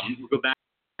races. We'll go back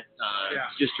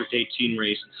to District 18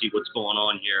 race and see what's going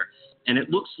on here. And it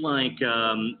looks like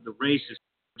the race is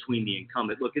between the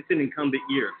incumbent. Look, it's an incumbent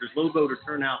year. If there's low voter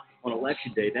turnout on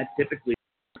election day, that typically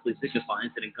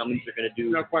signifies that incumbents are going to do.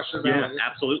 No question about it. Yeah,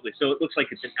 absolutely. So it looks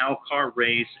like it's an Al Carr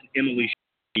race, an Emily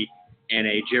Shee, and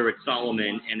a Jared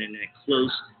Solomon, and in a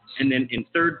close. And then in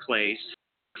third place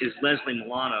is Leslie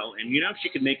Milano. And if she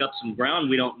could make up some ground,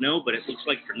 we don't know, but it looks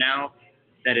like for now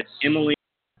that it's Emily,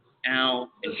 Al,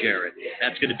 and Jared.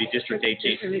 That's going to be District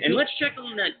 18. And let's check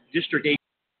on that District 18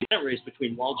 race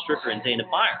between Wald Stricker and Dana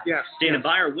Beyer. Yes. Dana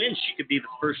Beyer wins, she could be the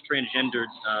first transgendered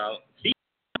female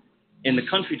in the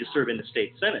country to serve in the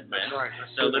state senate, man. That's right.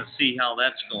 So let's see how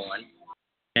that's going.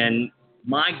 And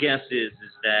my guess is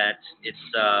that it's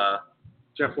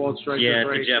Jeff Waldstreicher. Yeah,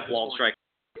 it's Jeff Waldstreicher.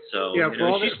 So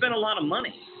she spent a lot of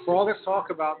money. For all this talk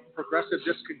about progressive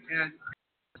discontent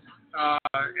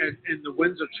and the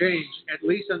winds of change, at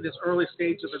least in this early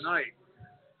stage of the night,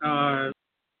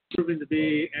 proving to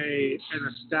be an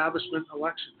establishment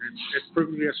election. It's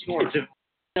proving to be a snore.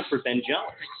 Except for Ben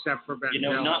Jealous. Except for Ben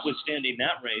Jealous. Notwithstanding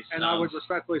that race. And I would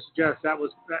respectfully suggest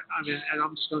and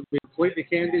I'm just going to be completely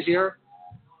candid here.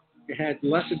 It had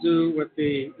less to do with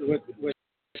the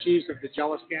issues of the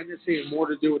Jealous candidacy and more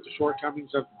to do with the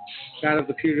shortcomings of that of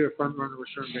the putative frontrunner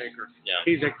Rashawn Baker. Yeah.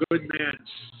 He's a good man.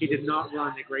 He did not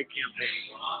run a great campaign.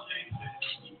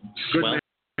 Good man.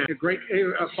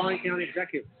 A fine county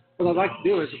executive. what I'd like to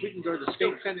do is if we can go to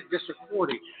State Senate District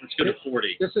 40. Let's go to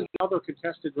 40. This is another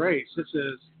contested race. This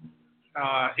is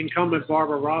incumbent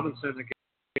Barbara Robinson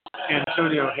against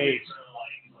Antonio Hayes,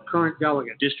 current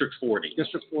delegate. District 40.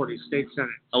 District 40, State Senate.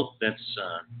 Oh, that's,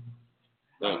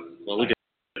 well, look at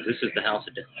this. Is the House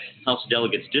of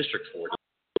Delegates District 40.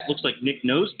 Looks like Nick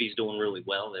Nosby's doing really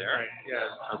well there. Right,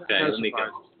 yeah. Okay, let me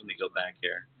go back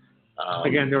here.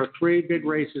 Again, there are 3 big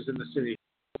races in the city.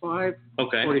 5,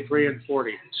 okay. 43, and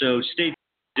 40. So State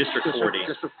District 40.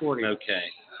 District 40. Okay.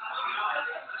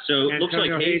 So it looks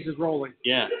like Hayes is rolling.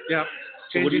 Yeah. Yep.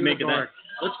 So what do you make of that?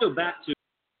 Let's go back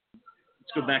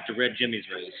to Red Jimmy's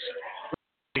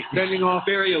race. Sending off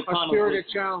Barry a O'Connell. spirited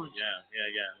challenge. Yeah.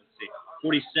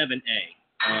 Let's see.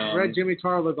 47A. Red Jimmy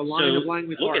Tarlow, the line of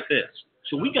Langley Park. Look at this.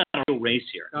 So we got a real race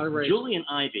here. Got a race. Julian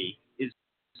Ivey is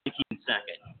in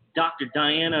second. Dr.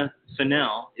 Diana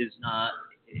Fennell is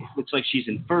looks like she's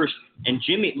in first, and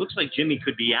Jimmy looks like Jimmy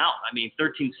could be out. I mean,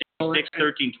 13-6, 13-20.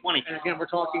 And again, we're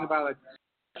talking about a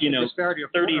disparity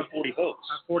of 30 or 40 votes.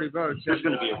 40 votes. There's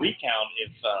going to be a recount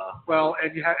if. Well,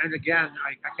 and again,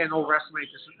 I can't overstate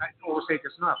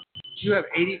this enough. You have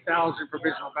 80,000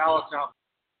 provisional ballots out.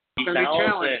 They're going to be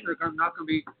challenged. They're not going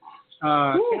to be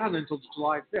counted until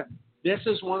July 5th. This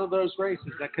is one of those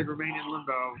races that could remain in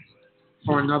limbo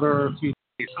for another few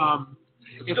days. I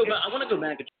want to go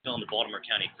back and check on the Baltimore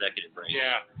County executive race.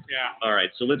 Yeah. All right,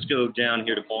 so let's go down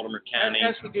here to Baltimore County.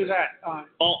 As we do that,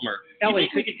 Baltimore. Ellie, you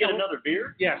think we could get another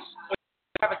beer? Yes.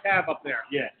 Have a tab up there.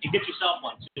 Yeah. You get yourself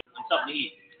one too, and something to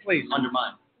eat. Please. Under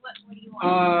mine. What do you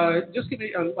want? Just give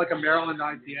me a Maryland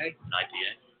IPA. An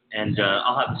IPA, and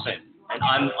I'll have the same. And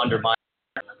I'm under mine.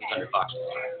 He's under Fox.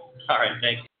 All right,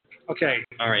 thank you. Okay.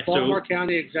 All right, Baltimore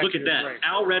County executive look at that. race.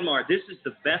 Al Redmar, this is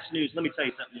the best news. Let me tell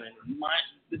you something, man.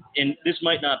 And this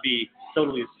might not be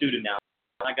totally astute now.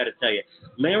 I got to tell you,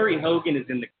 Larry Hogan is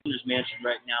in the Governor's Mansion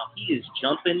right now. He is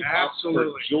jumping up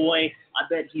for joy. I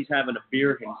bet he's having a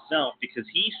beer himself because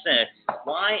he said,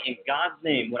 why in God's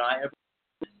name would I ever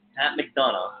put Pat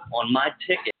McDonough on my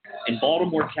ticket in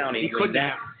Baltimore County? He couldn't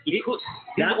have.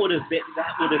 That would have been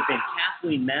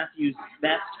Kathleen Matthews'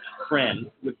 best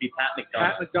friend would be Pat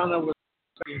McDonough. Pat McDonough was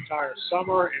the entire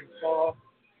summer and fall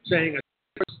saying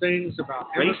things about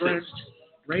immigrants,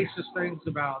 racist things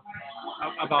about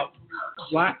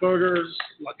black voters,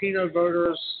 Latino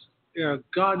voters,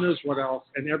 God knows what else.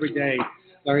 And every day,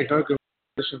 Larry Hogan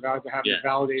was about to have it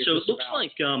validated. So it looks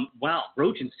like, wow,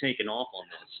 Rojan's taken off on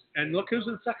this. And look who's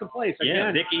in second place. Again,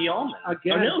 yeah, Vicky Allman.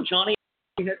 Again, oh, no, Johnny.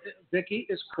 Vicky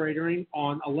is cratering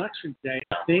on election day.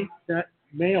 I think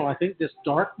this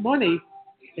dark money,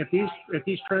 if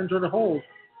these trends are to hold,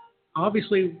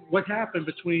 obviously what happened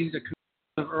between the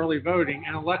of early voting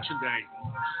and election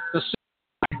day,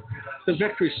 the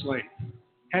victory slate,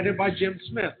 headed by Jim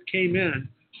Smith, came in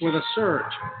with a surge,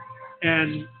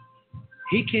 and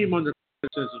he came under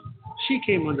criticism. She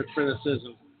came under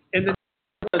criticism, and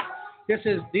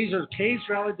these are Caves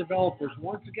Valley developers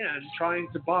once again trying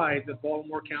to buy the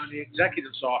Baltimore County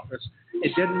Executive's office.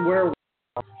 It didn't wear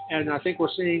well, and I think we're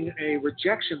seeing a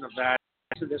rejection of that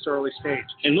to this early stage.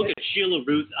 And look at Sheila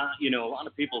Ruth. A lot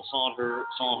of people saw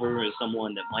her as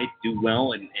someone that might do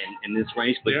well in this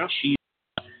race, but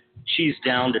she's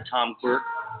down to Tom Quirk.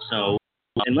 So,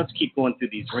 and let's keep going through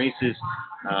these races.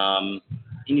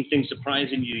 Anything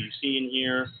surprising you see in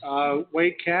here?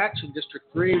 Wade Catch in District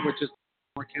 3, which is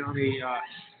Baltimore County.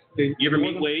 You ever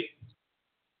meet Wade?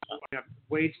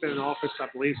 Wade's been in office, I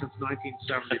believe, since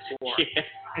 1974, yeah.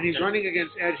 And he's running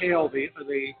against Ed Hale,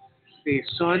 the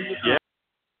son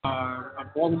of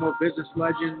Baltimore business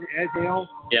legend Ed Hale.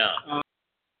 Yeah.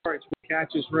 It's Wade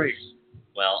Catch's race.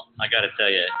 Well, I got to tell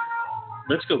you,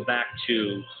 let's go back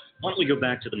to. Why don't we go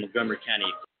back to the Montgomery County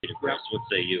race? What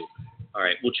say you? All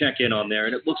right, we'll check in on there,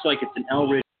 and it looks like it's an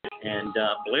Elridge and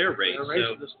Blair race.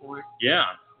 At this point. Yeah.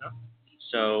 Yep.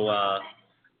 So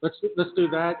let's do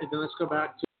that, and then let's go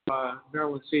back to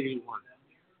Maryland CD1.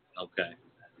 Okay.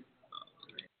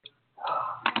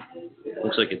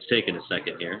 Looks like it's taking a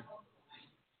second here.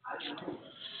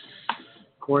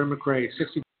 Corey McRae,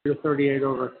 63-38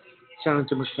 over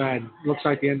Senator McFadden. Looks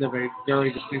like the end of a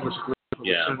very distinguished group.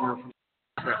 Yeah.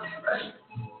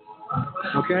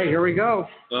 Okay, here we go.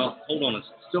 Well, hold on.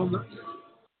 Still not.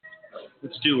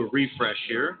 Let's do a refresh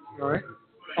here. All right.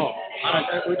 Oh.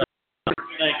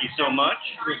 Thank you so much.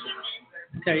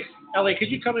 Okay, Ellie, could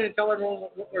you come in and tell everyone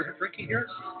what we're drinking here?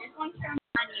 This one's from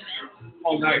Monument.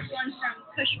 Oh, nice. This one's from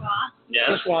Cushwa. Yes.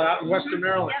 Cushwa out in Western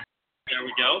Maryland. Yep. There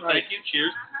we go. Right. Thank you.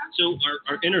 Cheers. So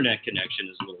our internet connection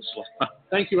is a little slow.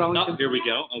 Thank you, Ellington. Oh, here we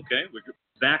go. Okay, we're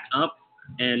back up,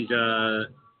 and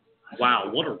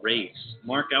wow, what a race!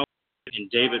 Mark Elwood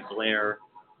and David Blair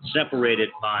separated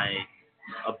by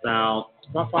about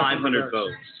 500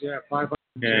 votes. Yeah, 500.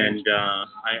 And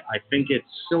I think it's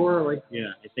Still early.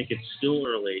 Yeah, I think it's still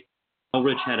early.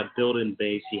 Ulrich had a built-in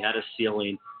base, he had a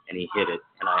ceiling, and he hit it.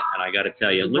 And I got to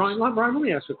tell you, Brian, let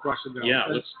me ask you a question, though. Yeah,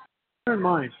 let's. Bear in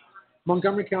mind,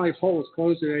 Montgomery County polls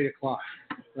closed at 8 o'clock,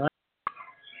 right?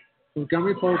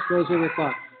 Montgomery polls closed at 8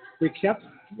 o'clock. We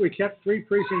kept 3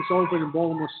 precincts open in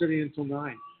Baltimore City until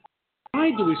 9.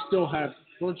 Why do we still have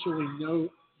virtually no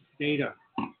data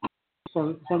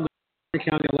from the Montgomery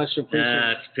County election precinct?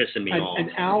 That's pissing me off.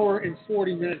 An hour and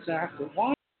 40 minutes after.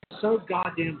 Why is it so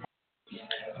goddamn?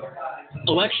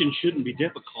 Election shouldn't be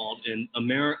difficult in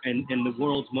in the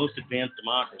world's most advanced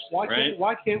democracy, right?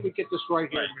 Why can't we get this right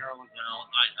here in Right. Maryland? Well,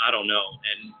 I don't know.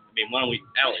 And I mean, why don't we,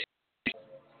 Ellie?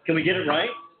 Can we get it right?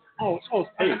 Oh,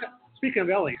 Hey. Speaking of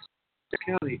Ellie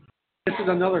County, this is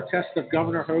another test of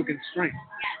Governor Hogan's strength.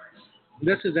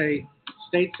 This is a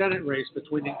state senate race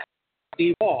between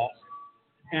Steve Wall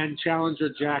and challenger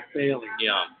Jack Bailey.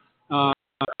 Yeah.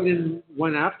 Hogan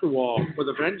went after Wall with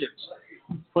a vengeance.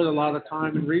 Put a lot of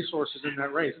time and resources in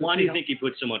that race. Why do you think he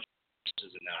put so much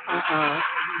resources in that race?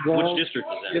 Wall, Which district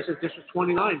is that? This is District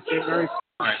 29, St. Mary's.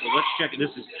 All right, well, let's check it.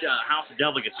 This is House of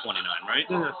Delegates 29, right?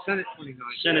 No, Senate 29.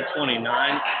 Senate 29.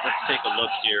 Let's take a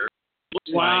look here.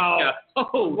 Looks Wow.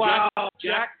 like,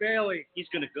 Jack Bailey. He's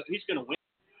gonna win.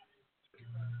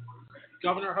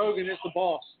 Governor Hogan is the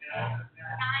boss.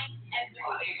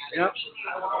 Yep.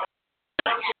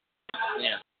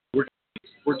 Yeah.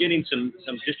 We're getting some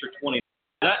District 20.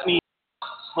 That means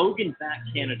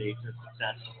Hogan-backed candidates are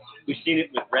successful. We've seen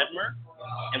it with Redmer,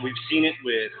 and we've seen it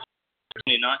with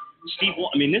 29. Steve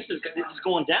Wall. I mean, this is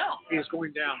going down. He is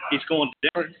going down. He's going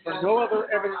down. For no other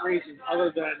evident reason other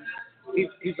than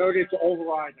he voted to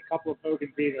override a couple of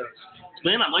Hogan vetoes.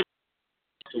 Man, I'd like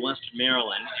to Western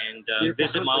Maryland and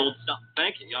visit my old stuff.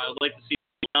 Thank you. I'd like to see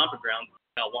the stomping ground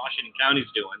how Washington County's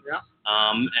doing. Yeah.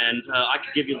 And I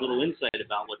could give you a little insight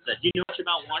about what's that. Do you know much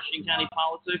about Washington County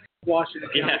politics? Washington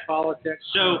County politics.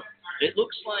 So it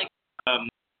looks like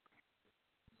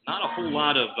not a whole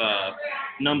lot of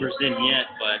numbers in yet,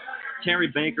 but Terry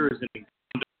Baker is an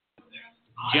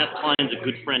Jeff Klein's a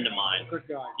good friend of mine. Good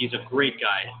guy. He's a great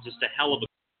guy. Just a hell of a.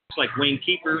 Looks like Wayne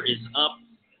Keeper is up,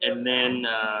 and then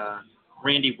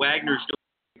Randy Wagner's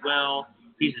doing well.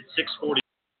 He's at 640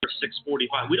 or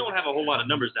 645. We don't have a whole lot of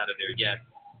numbers out of there yet.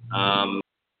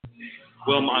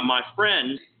 Well, my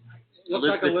friend. Looks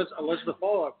like Elizabeth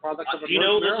Hall, a product of do you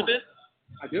know Elizabeth?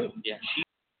 I do. Yeah, she's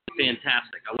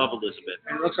fantastic. I love Elizabeth.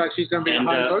 And it looks like she's going to be a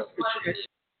high vote.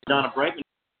 Donna Brightman,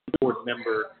 board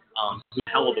member, who's a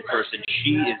hell of a person.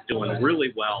 She is doing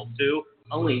really well too.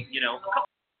 Only, a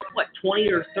couple,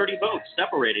 20 or 30 votes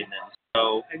separating them.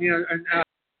 So. And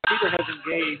Peter has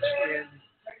engaged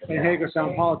in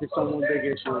Hagerstown politics on one big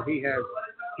issue.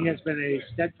 He has been a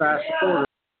steadfast supporter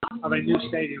of a new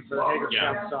stadium for the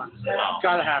Hagerstown Suns.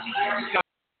 Got to happen.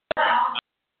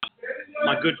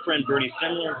 My good friend Bernie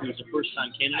Semler, who's a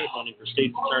first-time candidate running for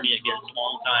state's attorney against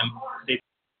longtime state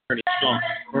attorney Strong.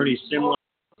 Bernie Semler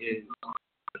is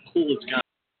the coolest guy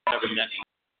I've ever met.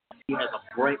 He has a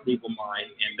bright legal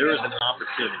mind, and there is an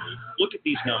opportunity. Look at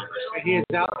these numbers. And he is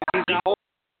now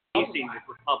facing the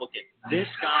Republican. This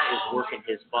guy is working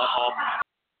his butt off.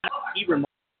 He reminds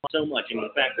me so much, and in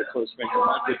fact, they're close friends with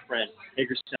my good friend,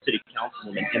 Hagerstown City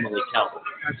Councilwoman Emily Kelly.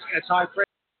 That's high praise.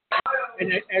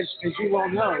 And as you well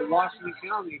know, Washington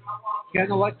County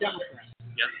can elect Democrats.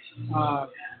 Yep.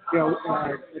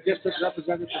 The district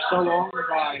represented for so long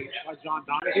by John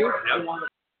Donahue.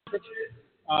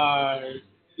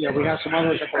 Yep. We have some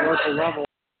others at the local level.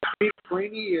 Steve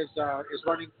Freeney is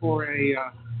running for a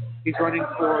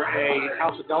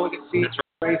House of Delegates seat.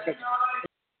 Race at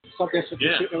sub-district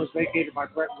that was vacated by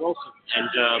Brett Wilson. And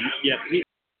he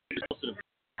was also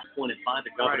appointed by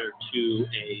the governor to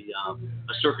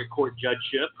a circuit court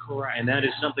judgeship. Correct. And that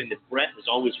is something that Brett has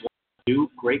always wanted to do.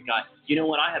 Great guy. You know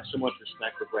what? I have so much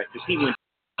respect for Brett because he went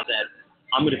and said,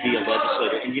 I'm going to be a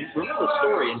legislator. And you remember the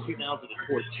story in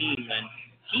 2014 when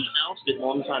he ousted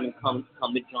longtime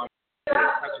incumbent John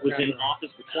was in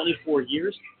office for 24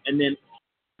 years. And then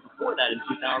before that, in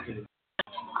 2000,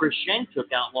 Chris Schenck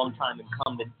took out longtime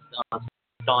incumbent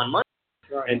Don Munson.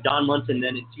 Right. And Don Munson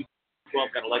then in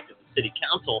 2012 got elected to city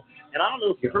council. And I don't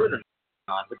know if you heard or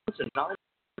not, but Munson died in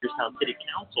Hagerstown City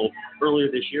Council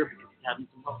earlier this year because he's having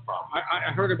some health problems.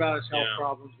 I heard about his health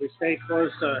problems. We stay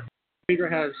close. Peter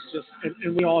has just,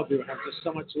 and we all do, have just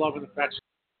so much love and affection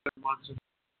for Munson.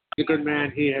 He's a good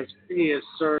man. He has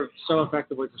served so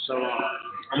effectively for so long.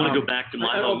 I'm going to go back to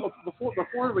my home. Before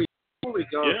we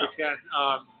go, if we can.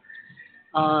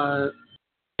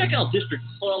 Check out District.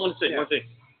 Hold on, I want to say one thing.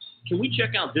 Can we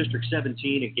check out District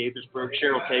 17 in Gaithersburg?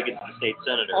 Cheryl Kagan's the state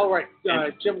senator. All right.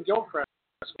 And- Jim Gilchrist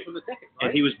from the ticket, right?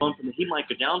 And he was bumping. He might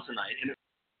go down tonight, and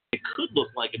it could look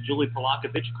like a Julie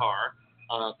Polakovich car,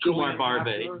 Kumar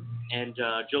Barbie, and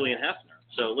Julian Hefner.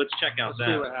 So let's check out that.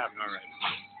 See what happens.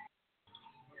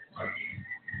 All right.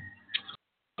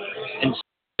 And so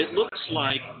it looks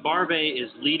like Barbie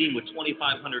is leading with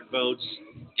 2,500 votes,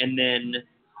 and then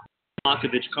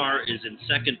Polakovich Carr is in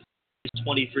second,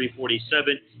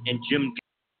 2,347, and Jim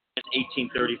is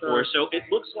 1,834. So it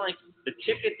looks like the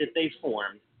ticket that they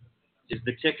formed is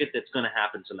the ticket that's going to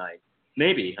happen tonight.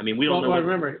 Maybe. I mean, we don't know. Well, I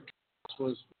remember it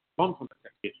was bumped from the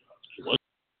ticket.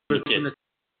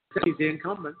 He's the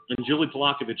incumbent. And Julie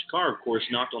Polakovich Carr, of course,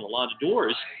 knocked on a lot of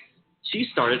doors. She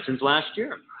started since last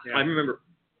year. Yeah. I remember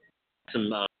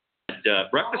some had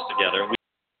breakfast together. We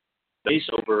base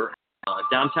over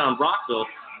downtown Rockville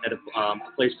at a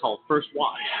place called First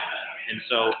Watch. And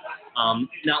so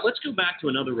now let's go back to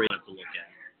another race to look at.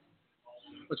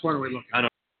 Which one are we looking at? I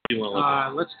don't know if you want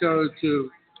to look at.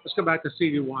 Let's go back to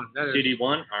CD1. That is CD1,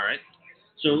 all right.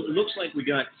 So it looks like we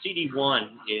got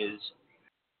CD1 is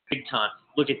big time.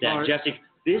 Look at that, Right. Jesse.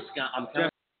 This guy, I'm telling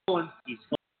you, he's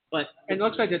fun. But and it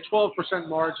looks like the 12%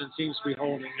 margin seems to be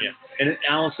holding. yeah, and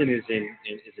Allison is in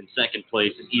second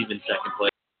place and even second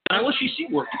place. And I wish she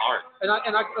worked hard. And I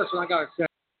listen. I gotta say,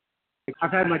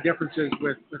 I've had my differences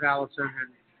with Allison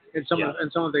and some of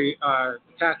the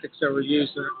tactics that were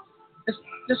used.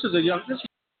 This is a young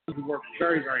who worked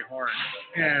very, very hard,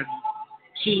 and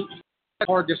she had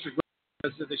hard district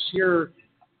because of the sheer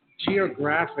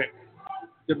geographic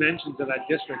dimensions of that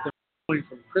district, going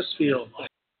from Chrisfield,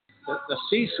 the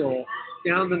Cecil,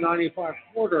 down the 95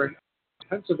 corridor and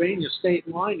Pennsylvania state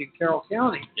line in Carroll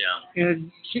County. Yeah.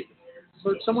 And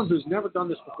for someone who's never done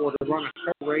this before to run a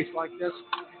fair race like this,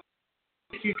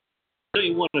 I'll tell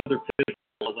you one other pivot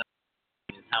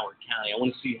in Howard County. I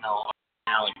want to see how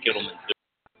Alan Kittleman's doing.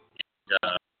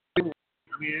 And,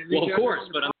 I mean, well, of course,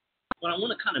 but I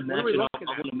want to kind of match we it up. looking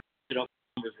I at? want to match it up with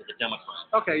numbers with the Democrats.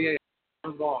 Okay, yeah.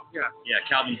 Ball, yeah. Yeah,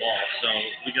 Calvin Ball. So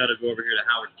we got to go over here to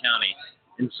Howard County.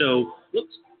 And so, look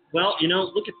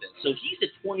at this. So he's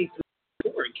at 23.4,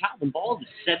 and Calvin Ball is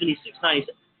at 76.97.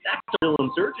 That's a real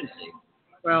insurgency.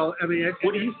 Well, I mean,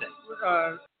 What do you think?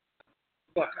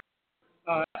 Look,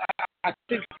 I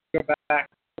think if you go back,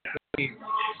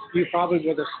 you probably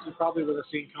would have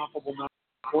seen comparable numbers.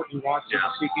 Courtney Watson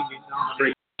seeking the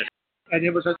nomination, and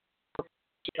it was a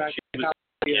back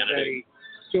a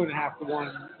 2.5 to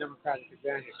 1 Democratic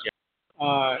advantage.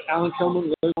 Yeah. Alan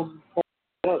Tillman lives on 4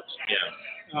 votes.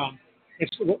 Yeah.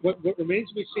 It's what remains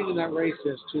to be seen in that race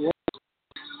is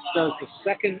does the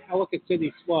second Ellicott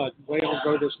City flood weigh on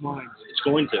voters' minds? It's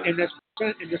going to. In this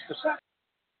percent,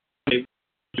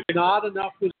 not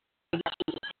enough. Let's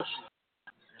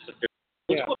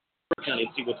go to County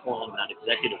and see what's going on in that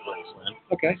executive race, man.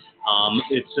 Okay.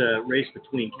 It's a race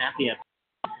between Kathy on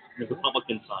the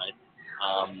Republican side,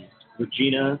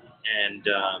 Regina, and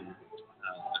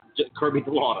Kirby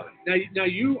DeLauder. Now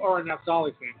you are an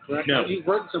Afzali fan, correct? No. You've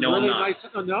heard some No, I'm really not. nice.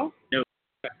 Oh, no.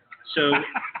 So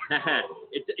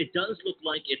it does look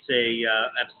like it's a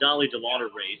Afzali DeLauder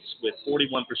race with 41%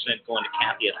 going to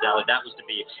Kathy Afzali. That was to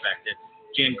be expected.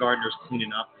 Jan Gardner's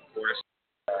cleaning up, of course.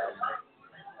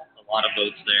 A lot of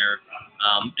votes there.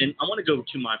 And I want to go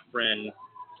to my friend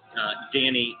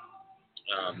Danny.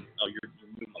 You're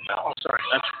moving my mouth. Oh, sorry.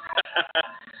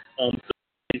 So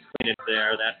he's cleaning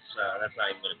there. That's not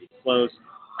even going to be close.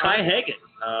 Kai Hagan.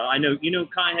 I know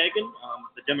Kai Hagan,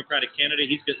 the Democratic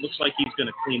candidate. Looks like he's going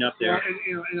to clean up there.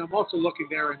 Yeah, and I'm also looking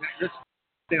there, and let's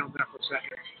stay on that for a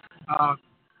second.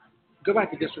 Go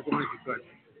back to District 1 if you could.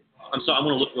 I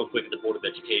want to look real quick at the Board of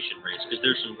Education race because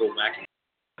there's some real wacky.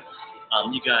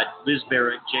 You got Liz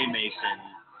Barrett, Jay Mason,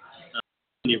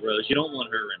 Cindy Rose. You don't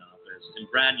want her in office. And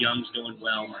Brad Young's doing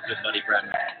well, my good buddy Brad.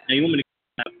 Now, you want me to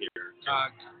get up here?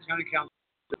 County Council.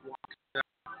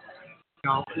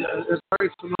 There's a very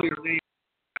familiar name.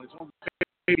 It's on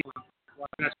the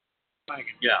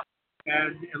Yeah.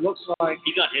 And it looks like,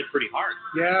 He got hit pretty hard.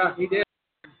 yeah, he did.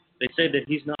 They say that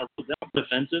he's not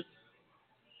defensive.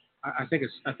 I think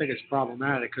it's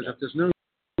problematic because if there's no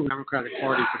Democratic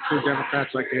Party for true Democrats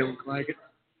like Galen Claggett,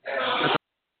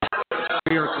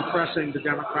 we are compressing the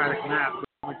Democratic map,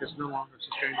 like it's no longer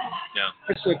sustainable. Yeah.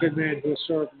 This is a good man who has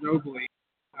served nobly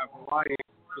a variety of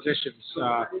positions,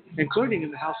 including in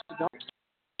the House of Representatives.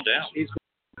 Yeah.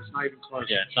 It's not even close.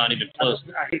 Yeah, it's not even close.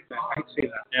 I hate that. I hate to see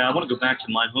that. Yeah, I want to go back to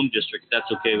my home district, if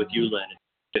that's okay with you, Len,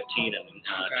 at 15, and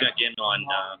check in on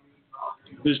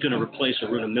who's going to replace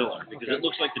Aruna Miller, because it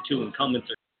looks like the two incumbents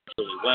are really well.